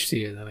damage to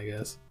you, then I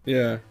guess.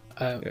 Yeah.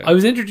 I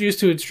was introduced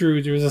to it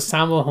through, there was a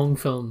Sammo Hung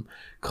film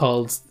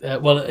called,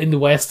 in the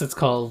West it's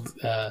called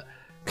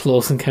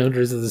Close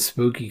Encounters of the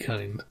Spooky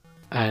Kind.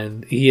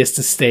 And he has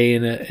to stay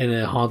in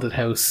a haunted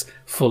house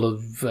full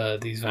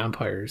of these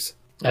vampires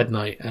at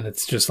night. And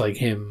it's just like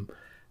him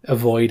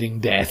avoiding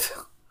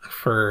death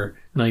for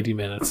 90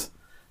 minutes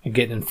and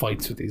getting in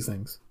fights with these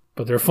things.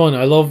 But they're fun.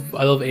 I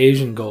love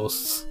Asian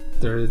ghosts.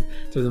 They're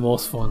the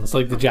most fun. It's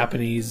like the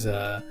Japanese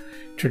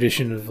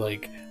tradition of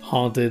like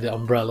haunted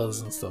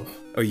umbrellas and stuff.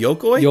 Or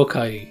yokoi?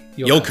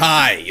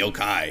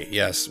 Yokai.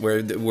 Yes,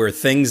 where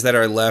things that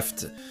are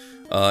left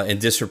in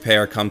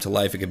disrepair come to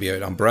life. It could be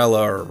an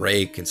umbrella or a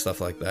rake and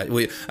stuff like that.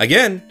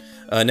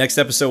 Next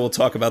episode we'll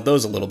talk about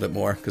those a little bit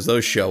more because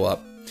those show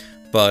up.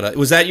 But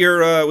was that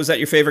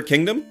your favorite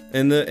kingdom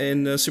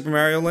in Super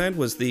Mario Land?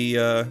 Was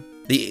the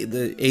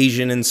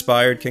Asian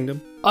inspired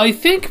kingdom? I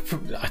think, to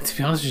be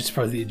honest, it's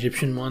probably the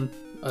Egyptian one.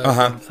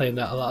 I played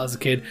that a lot as a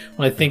kid.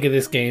 When I think of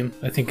this game,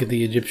 I think of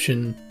the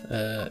Egyptian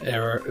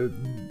era,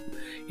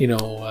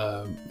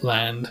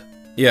 land.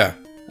 Yeah.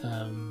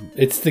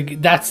 That's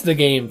the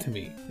game to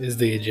me, is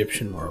the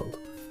Egyptian world.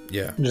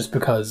 Yeah. Just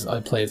because I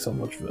played so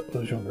much when I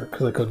was younger,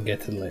 because I couldn't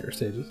get to the later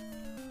stages.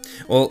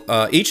 Well,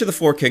 each of the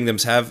 4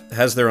 kingdoms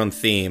has their own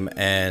theme,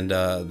 and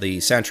the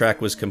soundtrack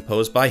was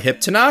composed by Hip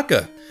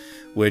Tanaka,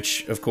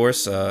 which, of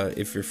course,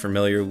 if you're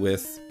familiar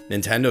with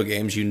Nintendo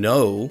games, you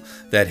know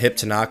that Hip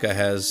Tanaka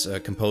has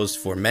composed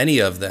for many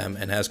of them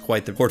and has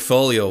quite the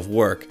portfolio of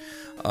work.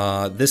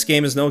 This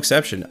game is no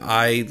exception.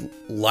 I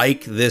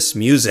like this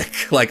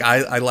music. Like,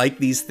 I like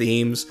these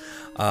themes.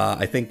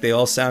 I think they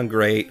all sound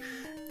great.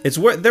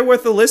 They're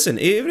worth a listen,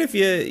 even if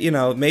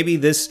maybe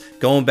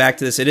going back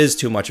to this, it is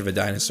too much of a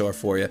dinosaur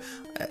for you.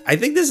 I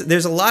think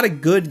there's a lot of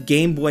good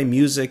Game Boy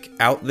music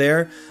out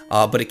there,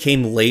 but it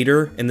came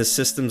later in the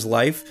system's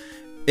life.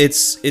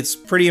 It's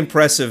pretty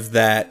impressive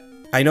that,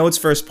 I know it's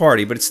first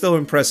party, but it's still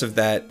impressive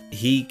that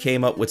he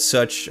came up with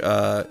such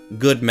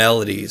good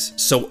melodies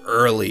so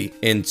early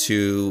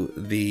into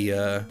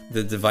the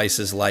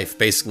device's life,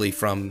 basically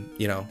from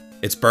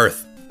its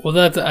birth. Well,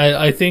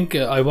 I think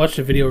I watched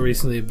a video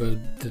recently about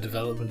the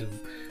development of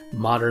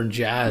modern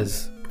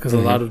jazz, because a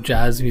lot of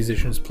jazz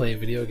musicians play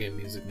video game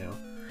music now,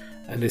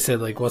 and they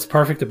said like what's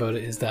perfect about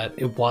it is that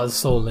it was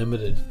so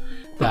limited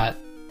that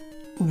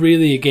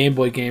really a Game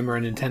Boy game or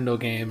a Nintendo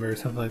game or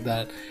something like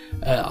that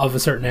of a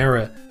certain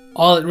era,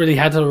 all it really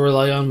had to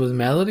rely on was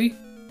melody.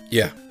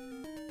 Yeah.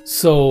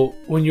 So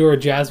when you're a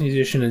jazz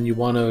musician and you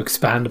want to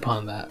expand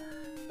upon that,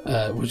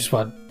 which is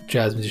what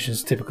jazz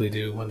musicians typically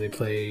do when they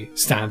play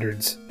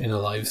standards in a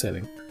live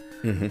setting,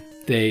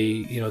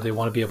 they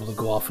want to be able to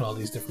go off in all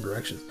these different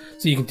directions.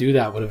 So you can do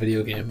that with a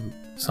video game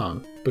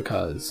song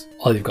because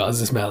all you've got is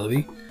this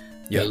melody,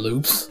 that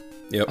loops,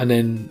 and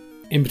then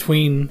in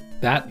between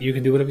that you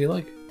can do whatever you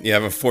like. You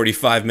have a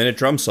 45-minute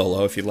drum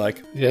solo if you'd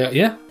like.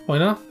 Yeah, why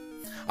not?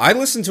 I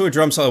listened to a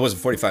drum solo. It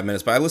wasn't 45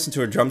 minutes, but I listened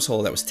to a drum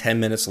solo that was 10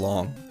 minutes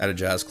long at a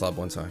jazz club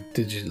one time.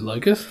 Did you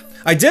like it?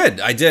 I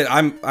did.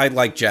 I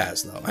like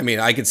jazz, though. I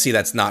mean, I could see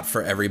that's not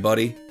for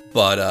everybody,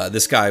 but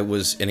this guy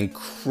was an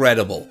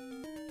incredible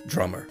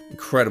drummer,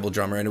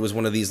 and it was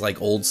one of these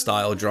like old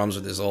style drums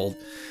with this old,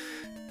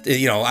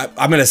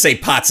 I'm gonna say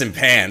pots and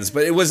pans,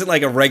 but it wasn't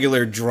like a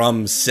regular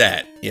drum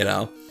set. It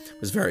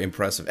was very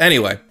impressive.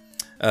 Anyway,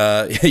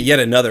 yet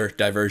another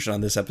diversion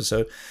on this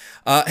episode.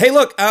 Hey,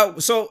 look.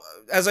 So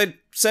as I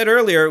said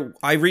earlier,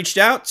 I reached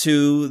out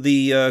to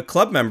the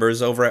club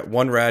members over at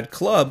One Rad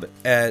Club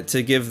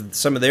to give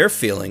some of their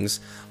feelings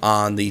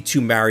on the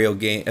two Mario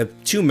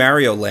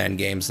Land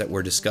games that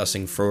we're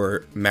discussing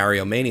for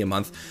Mario Mania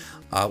month.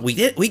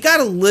 We got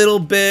a little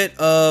bit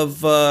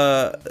of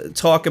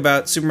talk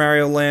about Super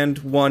Mario Land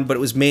 1, but it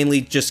was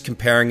mainly just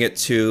comparing it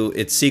to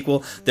its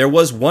sequel. There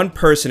was one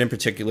person in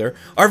particular,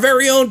 our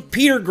very own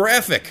Peter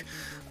Graphic,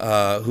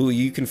 who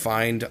you can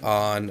find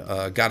on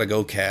Gotta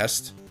Go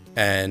Cast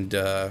and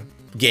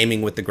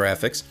Gaming with the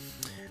Graphics.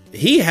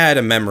 He had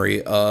a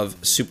memory of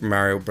Super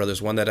Mario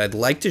Bros. 1 that I'd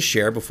like to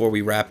share before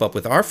we wrap up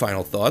with our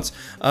final thoughts.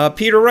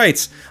 Peter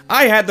writes,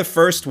 I had the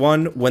first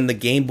one when the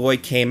Game Boy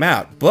came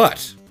out,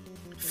 but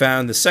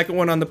found the second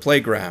one on the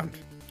playground.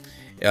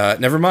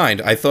 Never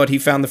mind, I thought he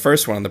found the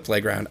first one on the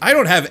playground. I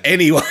don't have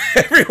anyone.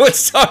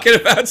 Everyone's talking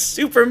about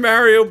Super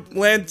Mario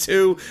Land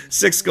 2,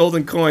 6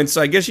 golden coins,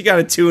 so I guess you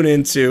gotta tune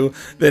into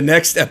the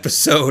next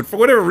episode. For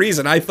whatever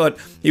reason, I thought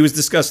he was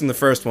discussing the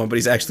first one, but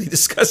he's actually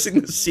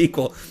discussing the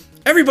sequel.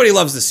 Everybody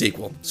loves the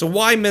sequel, so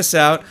why miss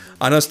out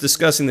on us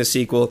discussing the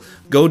sequel?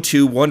 Go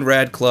to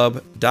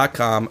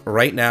oneradclub.com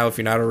right now if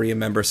you're not already a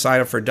member.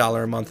 Sign up for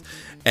 $1 a month,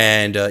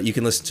 and you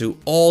can listen to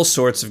all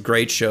sorts of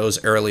great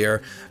shows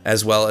earlier,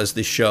 as well as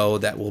the show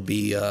that will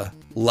be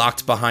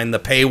locked behind the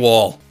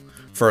paywall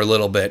for a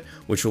little bit,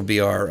 which will be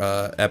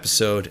our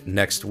episode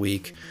next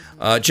week.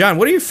 John,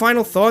 what are your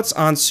final thoughts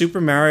on Super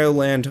Mario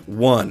Land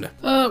 1?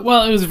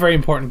 Well, it was a very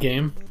important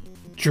game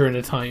during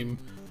a time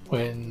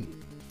when,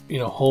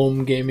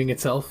 home gaming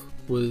itself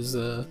was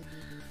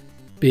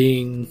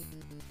being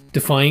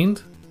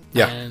defined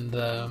Yeah. And,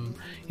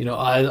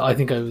 I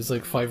think I was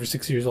like 5 or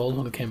 6 years old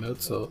when it came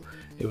out, so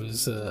it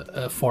was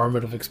a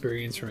formative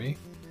experience for me.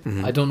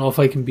 Mm-hmm. I don't know if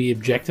I can be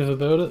objective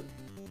about it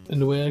in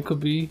the way I could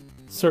be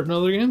certain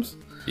other games.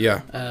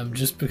 Yeah.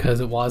 Just because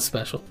it was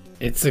special.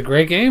 It's a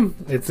great game.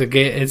 It's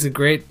a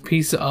great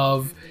piece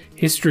of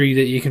history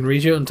that you can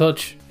reach out and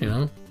touch,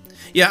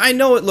 Yeah, I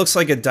know it looks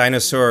like a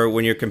dinosaur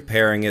when you're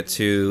comparing it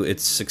to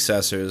its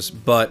successors,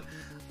 but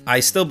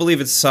I still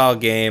believe it's a solid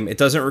game. It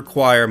doesn't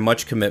require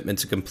much commitment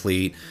to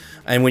complete.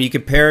 And when you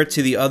compare it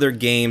to the other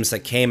games that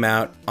came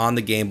out on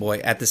the Game Boy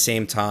at the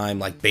same time,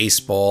 like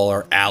Baseball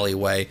or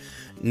Alleyway,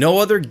 no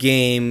other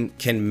game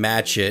can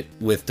match it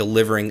with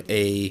delivering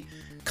a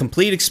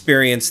complete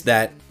experience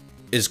that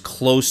is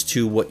close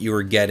to what you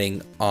were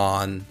getting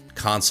on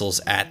consoles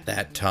at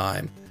that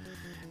time.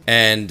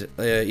 And,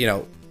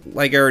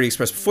 like I already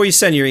expressed, before you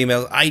send your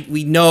email,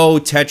 we know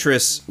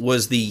Tetris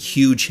was the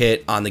huge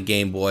hit on the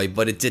Game Boy,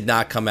 but it did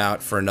not come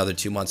out for another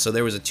 2 months. So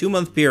there was a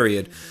 2-month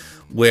period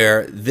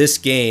where this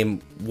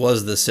game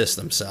was the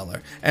system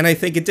seller. And I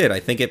think it did.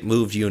 I think it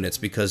moved units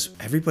because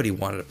everybody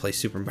wanted to play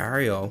Super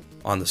Mario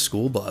on the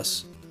school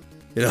bus.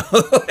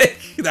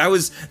 That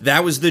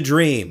was the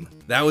dream.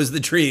 That was the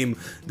dream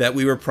that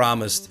we were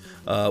promised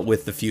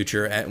with the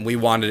future, and we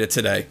wanted it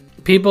today.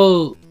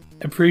 People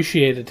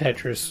appreciated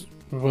Tetris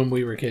when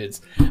we were kids,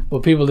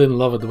 but people didn't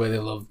love it the way they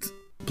loved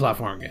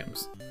platform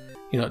games.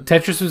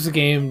 Tetris was a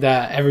game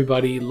that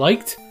everybody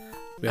liked,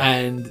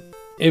 and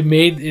it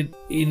made it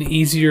an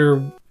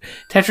easier.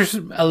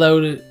 Tetris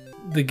allowed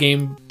the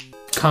game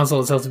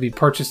console itself to be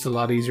purchased a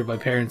lot easier by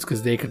parents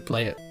because they could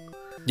play it.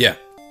 Yeah.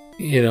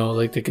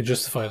 They could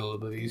justify it a little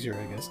bit easier,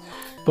 I guess.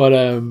 But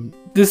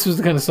this was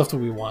the kind of stuff that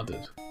we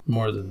wanted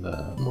more than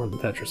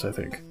Tetris, I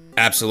think.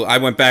 Absolutely. I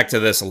went back to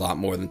this a lot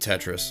more than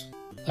Tetris.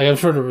 Like, I'm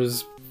sure there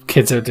was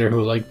kids out there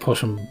who like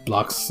pushing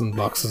blocks and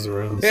boxes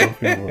around and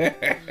stuff.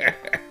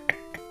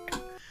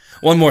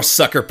 One more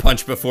sucker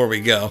punch before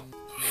we go.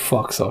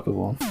 Fuck Soccer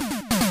One.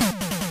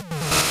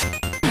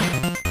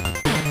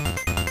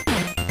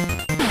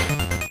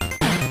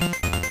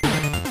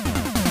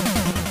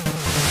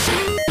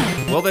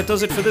 Well, that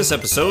does it for this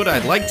episode.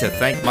 I'd like to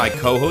thank my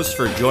co-hosts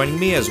for joining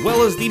me, as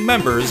well as the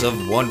members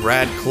of One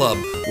Rad Club,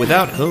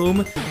 without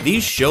whom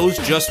these shows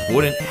just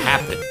wouldn't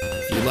happen.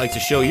 If you'd like to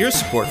show your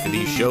support for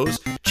these shows,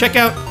 check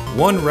out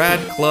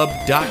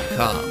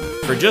OneRadClub.com.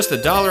 For just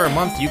 $1 a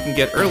month, you can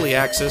get early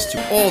access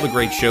to all the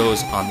great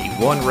shows on the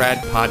One Rad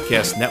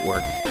Podcast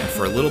Network. And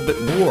for a little bit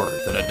more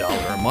than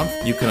 $1 a month,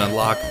 you can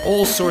unlock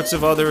all sorts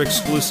of other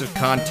exclusive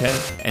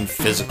content and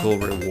physical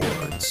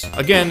rewards.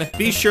 Again,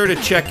 be sure to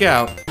check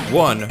out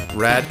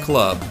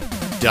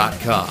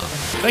OneRadClub.com.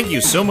 Thank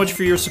you so much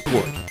for your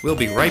support. We'll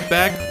be right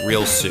back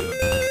real soon.